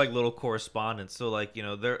 Even their like little correspondence. So like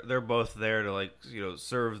they're both there to like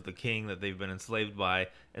serve the king that they've been enslaved by,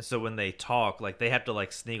 and so when they talk, like they have to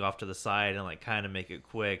like sneak off to the side and like kind of make it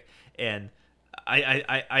quick. And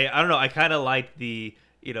I don't know. I kind of like the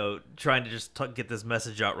trying to just get this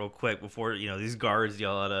message out real quick before these guards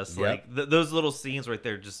yell at us. Yep. Like those little scenes right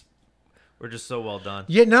there were just so well done.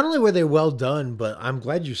 Yeah, not only were they well done, but I'm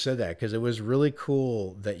glad you said that because it was really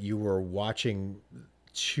cool that you were watching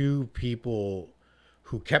two people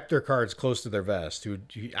who kept their cards close to their vest, who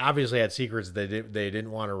obviously had secrets they didn't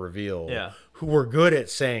want to reveal, who were good at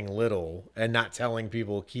saying little and not telling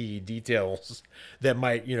people key details that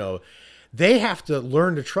might, they have to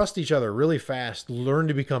learn to trust each other really fast, learn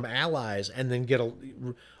to become allies, and then get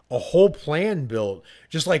a whole plan built,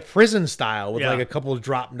 just like prison style, with like a couple of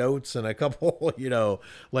drop notes and a couple,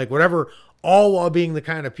 like whatever, all while being the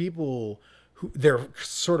kind of people who they're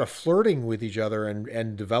sort of flirting with each other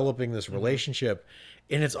and developing this relationship.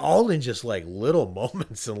 And it's all in just like little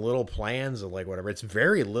moments and little plans and like whatever. It's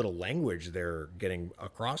very little language they're getting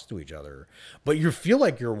across to each other, but you feel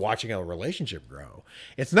like you're watching a relationship grow.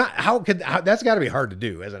 It's not that's got to be hard to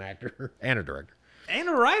do as an actor and a director. And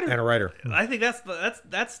a writer. I think that's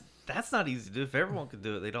not easy to do. If everyone could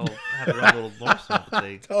do it, they'd all have their own little Norse one, but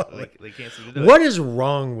they can't seem to do it. What is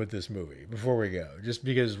wrong with this movie before we go? Just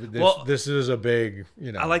because this is a big,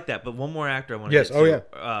 I like that, but one more actor I want to get to.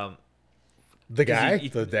 Yes, the guy,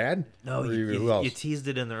 the dad? No, who else? You teased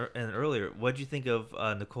it in earlier. What'd you think of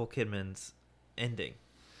Nicole Kidman's ending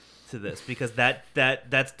to this? Because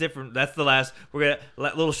that's different. That's the last. We're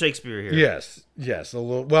gonna little Shakespeare here. Yes, a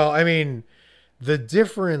little. Well, I mean, the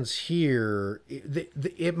difference here,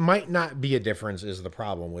 it might not be a difference is the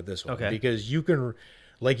problem with this one. Okay. Because you can,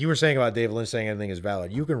 like you were saying about David Lynch saying anything is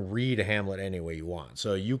valid, you can read Hamlet any way you want.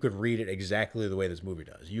 So you could read it exactly the way this movie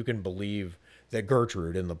does. You can believe that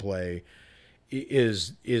Gertrude in the play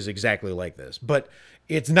is exactly like this, but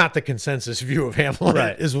it's not the consensus view of Hamlet.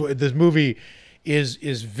 Right. This movie is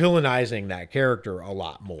villainizing that character a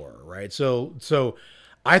lot more, right? So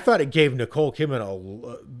I thought it gave Nicole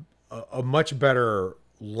Kidman a much better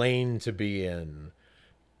lane to be in,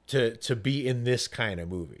 to be in this kind of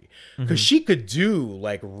movie, because she could do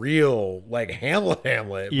like real like Hamlet,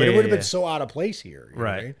 but it would have been so out of place here,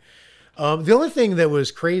 right? The only thing that was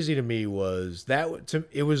crazy to me was that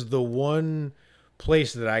it was the one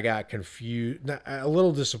place that I got confused, a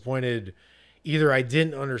little disappointed. Either I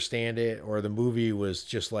didn't understand it or the movie was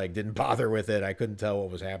just like didn't bother with it. I couldn't tell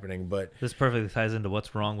what was happening. But this perfectly ties into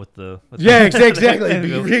what's wrong with the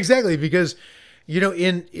exactly because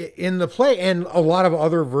in the play and a lot of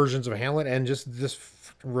other versions of Hamlet and just this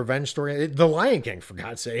revenge story, the Lion King, for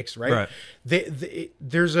God's sakes, right? They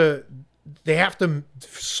have to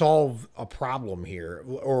solve a problem here,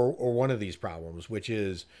 or one of these problems, which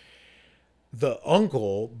is the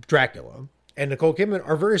uncle, Dracula, and Nicole Kidman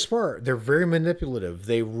are very smart. They're very manipulative.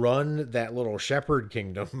 They run that little shepherd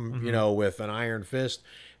kingdom, with an iron fist.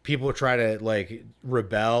 People try to like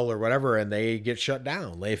rebel or whatever, and they get shut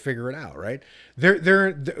down. They figure it out, right?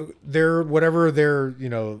 They're whatever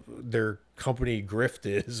their company grift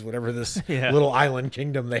is, whatever this little island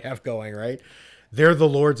kingdom they have going, right? They're the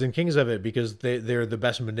lords and kings of it because they're the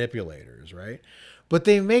best manipulators, right? But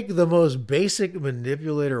they make the most basic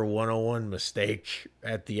manipulator 101 mistake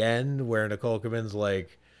at the end where Nicole Kidman's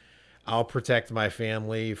like, I'll protect my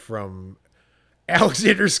family from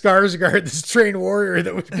Alexander Skarsgård, this trained warrior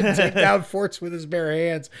that can take down forts with his bare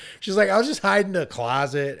hands. She's like, I'll just hide in a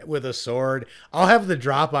closet with a sword. I'll have the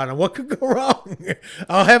drop on him. What could go wrong?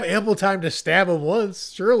 I'll have ample time to stab him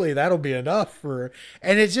once. Surely that'll be enough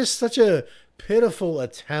and it's just such a pitiful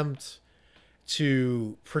attempt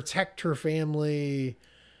to protect her family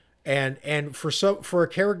and for a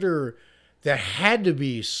character that had to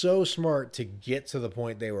be so smart to get to the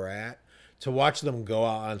point they were at, to watch them go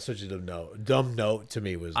out on such a dumb note to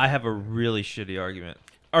me was. I have a really shitty argument,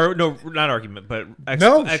 or no, not argument, but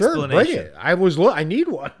sure, bring it. I need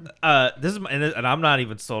one. This is and I'm not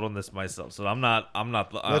even sold on this myself, so I'm not.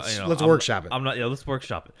 Let's workshop it. I'm not. Yeah, let's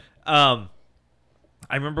workshop it.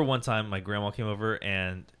 I remember one time my grandma came over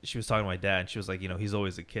and she was talking to my dad, and she was like, he's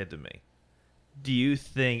always a kid to me. Do you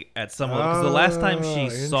think at some level, because the last time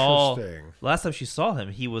she saw him,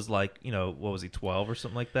 he was like, what was he, 12 or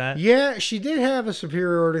something like that? Yeah, she did have a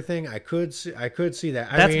superiority thing. I could see that.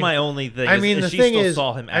 That's my only thing. The she thing still is,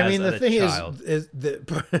 saw him as a child.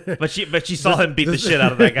 But she saw him beat the shit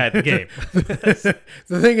out of that guy at the game.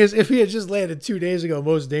 The thing is, if he had just landed 2 days ago,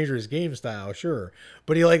 Most Dangerous Game style, sure.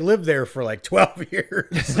 But he lived there for 12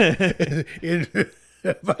 years.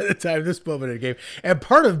 by the time this moment in the game. And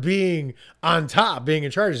part of being on top, being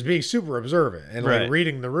in charge, is being super observant and like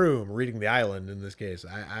reading the room, reading the island in this case.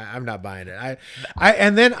 I'm not buying it.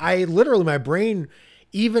 And then I literally, my brain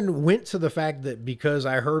even went to the fact that because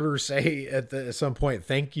I heard her say at some point,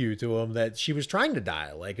 thank you to him, that she was trying to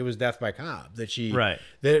die. Like it was death by cop, that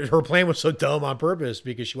that her plan was so dumb on purpose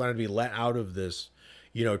because she wanted to be let out of this,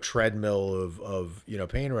 treadmill of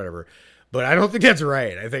pain or whatever. But I don't think that's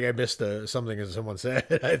right. I think I missed something that someone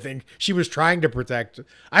said. I think she was trying to protect.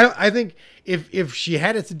 I think if she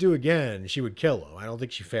had it to do again, she would kill him. I don't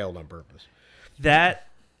think she failed on purpose.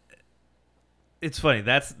 It's funny.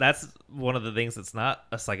 That's one of the things that's not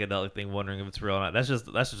a psychedelic thing. Wondering if it's real or not. That's just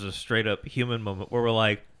a straight up human moment where we're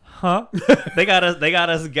like, huh? they got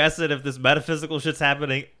us guessing if this metaphysical shit's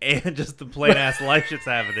happening and just the plain ass life shit's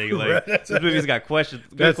happening. Like this movie's got questions.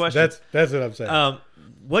 Good questions. That's what I'm saying.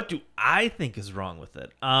 What do I think is wrong with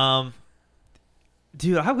it?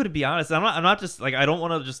 Dude, I'm gonna be honest. I'm not just like, I don't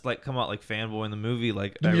want to just like come out like fanboy in the movie.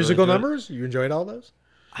 Like the musical numbers, you enjoyed all those?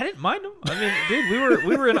 I didn't mind them. I mean, dude,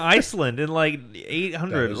 we were in Iceland in like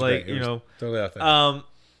 800, like totally authentic.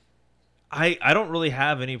 I don't really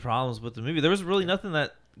have any problems with the movie. There was really nothing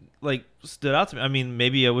that like stood out to me. I mean,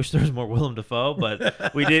 maybe I wish there was more Willem Dafoe,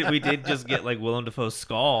 but we did just get like Willem Dafoe's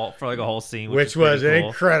skull for like a whole scene, which was an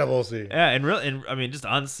incredible scene. Yeah, and I mean, just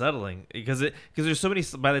unsettling because there's so many.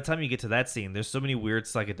 By the time you get to that scene, there's so many weird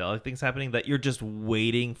psychedelic things happening that you're just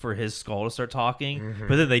waiting for his skull to start talking,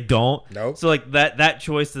 but then they don't. Nope. So like that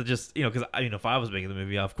choice to just because if I was making the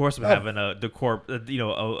movie, of course I'm having a decor, it'd be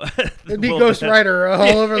Ghost Rider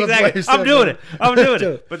all over the place. I'm doing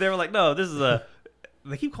it. But they were like, no, this is a.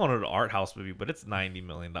 They keep calling it an art house movie, but it's $90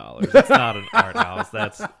 million. It's not an art house.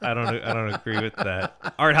 I don't agree with that.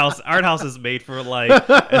 Art house is made for like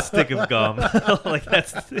a stick of gum. Like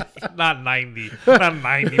that's not $90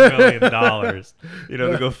 million.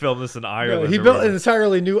 To go film this in Ireland. No, he built an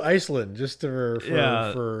entirely new Iceland just for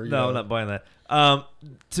no, I'm not buying that.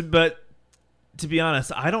 But to be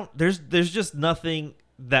honest, there's just nothing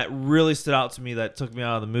that really stood out to me that took me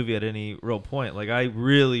out of the movie at any real point. Like I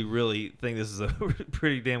really, really think this is a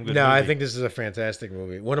pretty damn good movie. I think this is a fantastic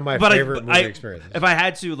movie. One of my favorite movie experiences. If I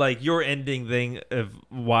had to, like, your ending thing of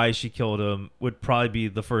why she killed him would probably be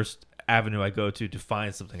the first avenue I go to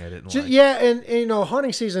find something I didn't like. Yeah, and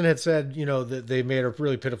Haunting Season had said, that they made a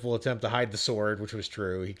really pitiful attempt to hide the sword, which was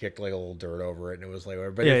true. He kicked like a little dirt over it, and it was like,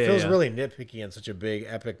 but it feels really nitpicky in such a big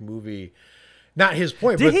epic movie. Not his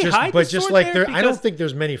point, but just like there, I don't think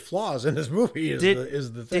there's many flaws in this movie.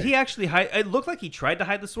 Is the thing? Did he actually hide? It looked like he tried to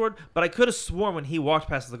hide the sword, but I could have sworn when he walked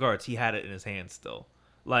past the guards, he had it in his hand still.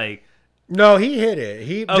 Like, no, he hid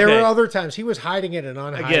it. There were other times he was hiding it and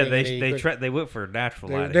unhiding. Again, they went for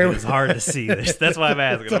natural lighting. It was hard to see this. That's why I'm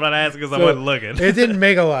asking. I'm not asking because I wasn't looking. It didn't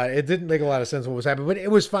make a lot. It didn't make a lot of sense what was happening, but it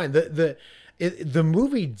was fine. The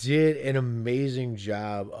movie did an amazing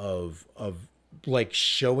job of like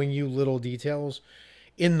showing you little details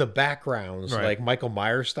in the backgrounds, like Michael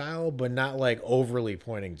Myers style, but not like overly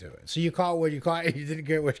pointing to it. So you caught what you caught. You didn't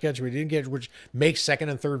get which catch we didn't get, which makes second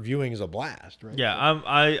and third viewings a blast. Right? Yeah,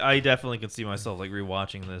 I definitely can see myself like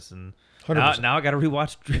rewatching this, and now I got to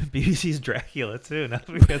rewatch BBC's Dracula too. Now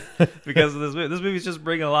because of this movie. This movie's just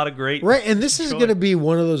bringing a lot of great and this is going to be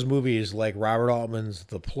one of those movies like Robert Altman's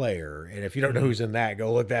The Player, and if you don't know who's in that,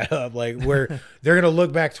 go look that up. Like where they're going to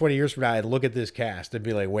look back 20 years from now and look at this cast and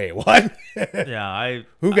be like, wait, what? Yeah,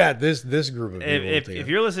 who got this group of people? If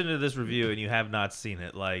you're listening to this review and you have not seen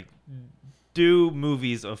it, like, do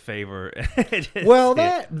movies a favor. Well,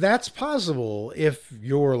 that's possible if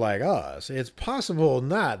you're like us. It's possible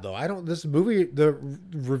not though. This movie, the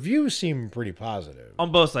reviews seem pretty positive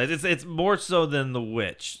on both sides. It's more so than The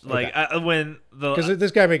Witch. Like because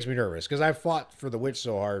this guy makes me nervous because I fought for The Witch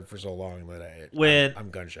so hard for so long that I'm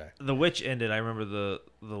gun shy. The Witch ended. I remember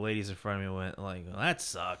the ladies in front of me went like, well, that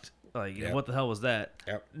sucked. Like, what the hell was that?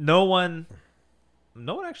 Yep. No one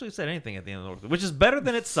actually said anything at the end of the which is better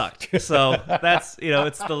than it sucked. So that's,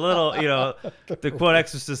 it's the little, the quote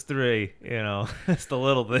Exorcist 3, it's the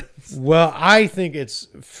little things. Well, I think it's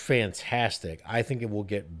fantastic. I think it will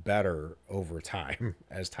get better over time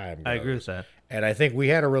as time goes. I agree with that. And I think we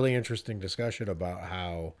had a really interesting discussion about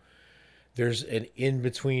how there's an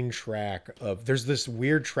in-between track there's this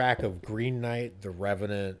weird track of Green Knight, The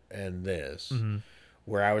Revenant, and this,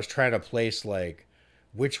 where I was trying to place like,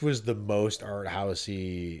 which was the most art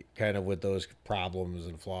housey kind of with those problems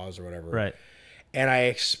and flaws or whatever. Right. And I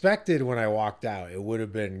expected when I walked out, it would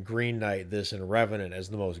have been Green Knight, this, and Revenant as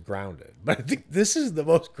the most grounded. But I think this is the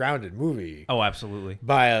most grounded movie. Oh, absolutely.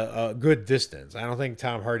 By a good distance. I don't think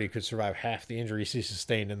Tom Hardy could survive half the injuries he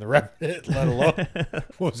sustained in The Revenant, let alone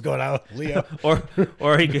what was going on with Leo.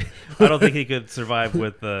 or he could. I don't think he could survive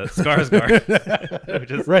with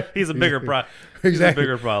Skarsgård. Right. He's a bigger problem. Exactly. He's a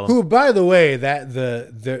bigger problem. Who, by the way, that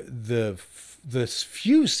the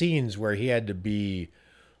few scenes where he had to be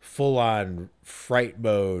full on fright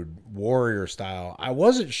mode warrior style, I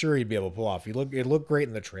wasn't sure he'd be able to pull off. It looked great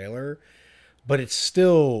in the trailer, but it's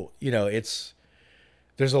still, there's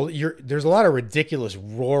a lot of ridiculous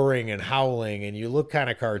roaring and howling, and you look kind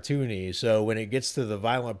of cartoony. So when it gets to the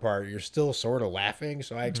violent part, you're still sort of laughing.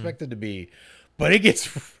 So I expect it to be, but it gets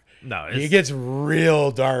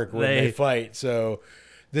real dark when they fight. So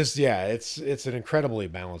this, it's an incredibly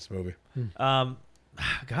balanced movie.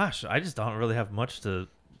 Gosh, I just don't really have much to.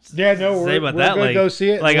 Yeah, no, we're gonna go see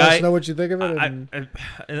it. Let us know what you think of it.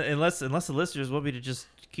 Unless the listeners want me to just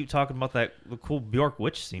keep talking about the cool Bjork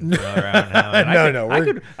witch scene for another hour now.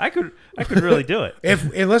 I could really do it.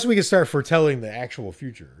 Unless we can start foretelling the actual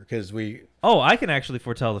future, because I can actually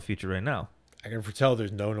foretell the future right now. I can foretell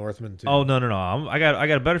there's no Northman too. Oh no! I got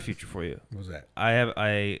a better future for you. What was that?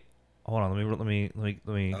 Hold on. Let me. Hold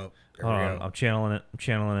on. I'm channeling it.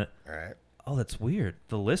 All right. Oh, that's weird.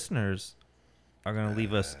 The listeners are going to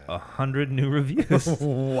leave us 100 new reviews.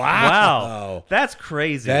 Wow. That's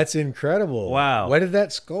crazy. That's incredible. Wow. Why did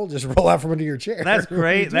that skull just roll out from under your chair? That's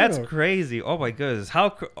great. That's crazy. Oh my goodness.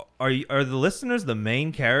 How are the listeners the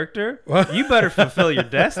main character? You better fulfill your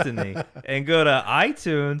destiny and go to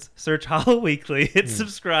iTunes, search Hollow Weekly, hit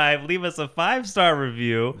subscribe, leave us a 5-star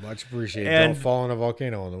review. Much appreciated. Don't fall in a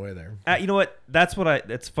volcano on the way there. You know what?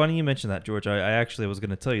 It's funny you mentioned that, George. I actually was going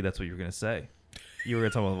to tell you that's what you were going to say. You were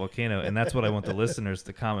going to talk about the volcano, and that's what I want the listeners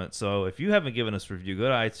to comment. So if you haven't given us a review, go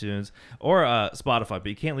to iTunes or Spotify, but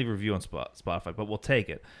you can't leave a review on Spotify, but we'll take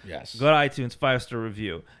it. Yes. Go to iTunes, 5-star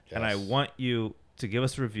review, yes. And I want you to give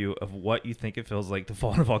us a review of what you think it feels like to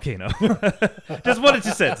fall in a volcano. Just 1 or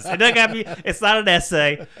 2 sentences. It doesn't have to be, it's not an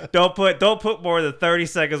essay. Don't put more than 30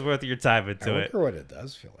 seconds worth of your time into it. I wonder what it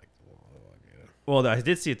does feel like. Well, I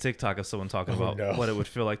did see a TikTok of someone talking about what it would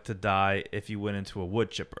feel like to die if you went into a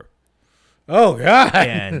wood chipper. Oh God!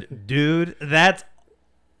 And dude, that's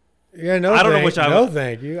I don't know which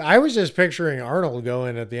thank you. I was just picturing Arnold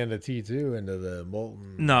going at the end of T2 into the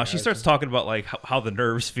molten. No, she starts talking about like how the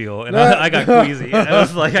nerves feel, and I got queasy. I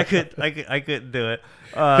was like, I couldn't do it.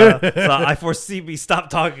 So I foresee me stop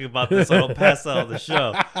talking about this, so I don't pass out on the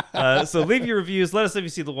show. So leave your reviews. Let us know if you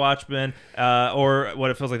see The Watchmen or what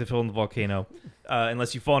it feels like to fall in the volcano.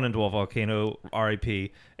 Unless you've fallen into a volcano,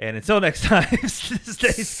 RIP. And until next time,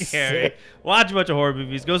 stay scary. Watch a bunch of horror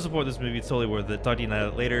movies. Go support this movie. It's totally worth it. Talk to you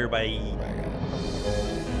later. Bye.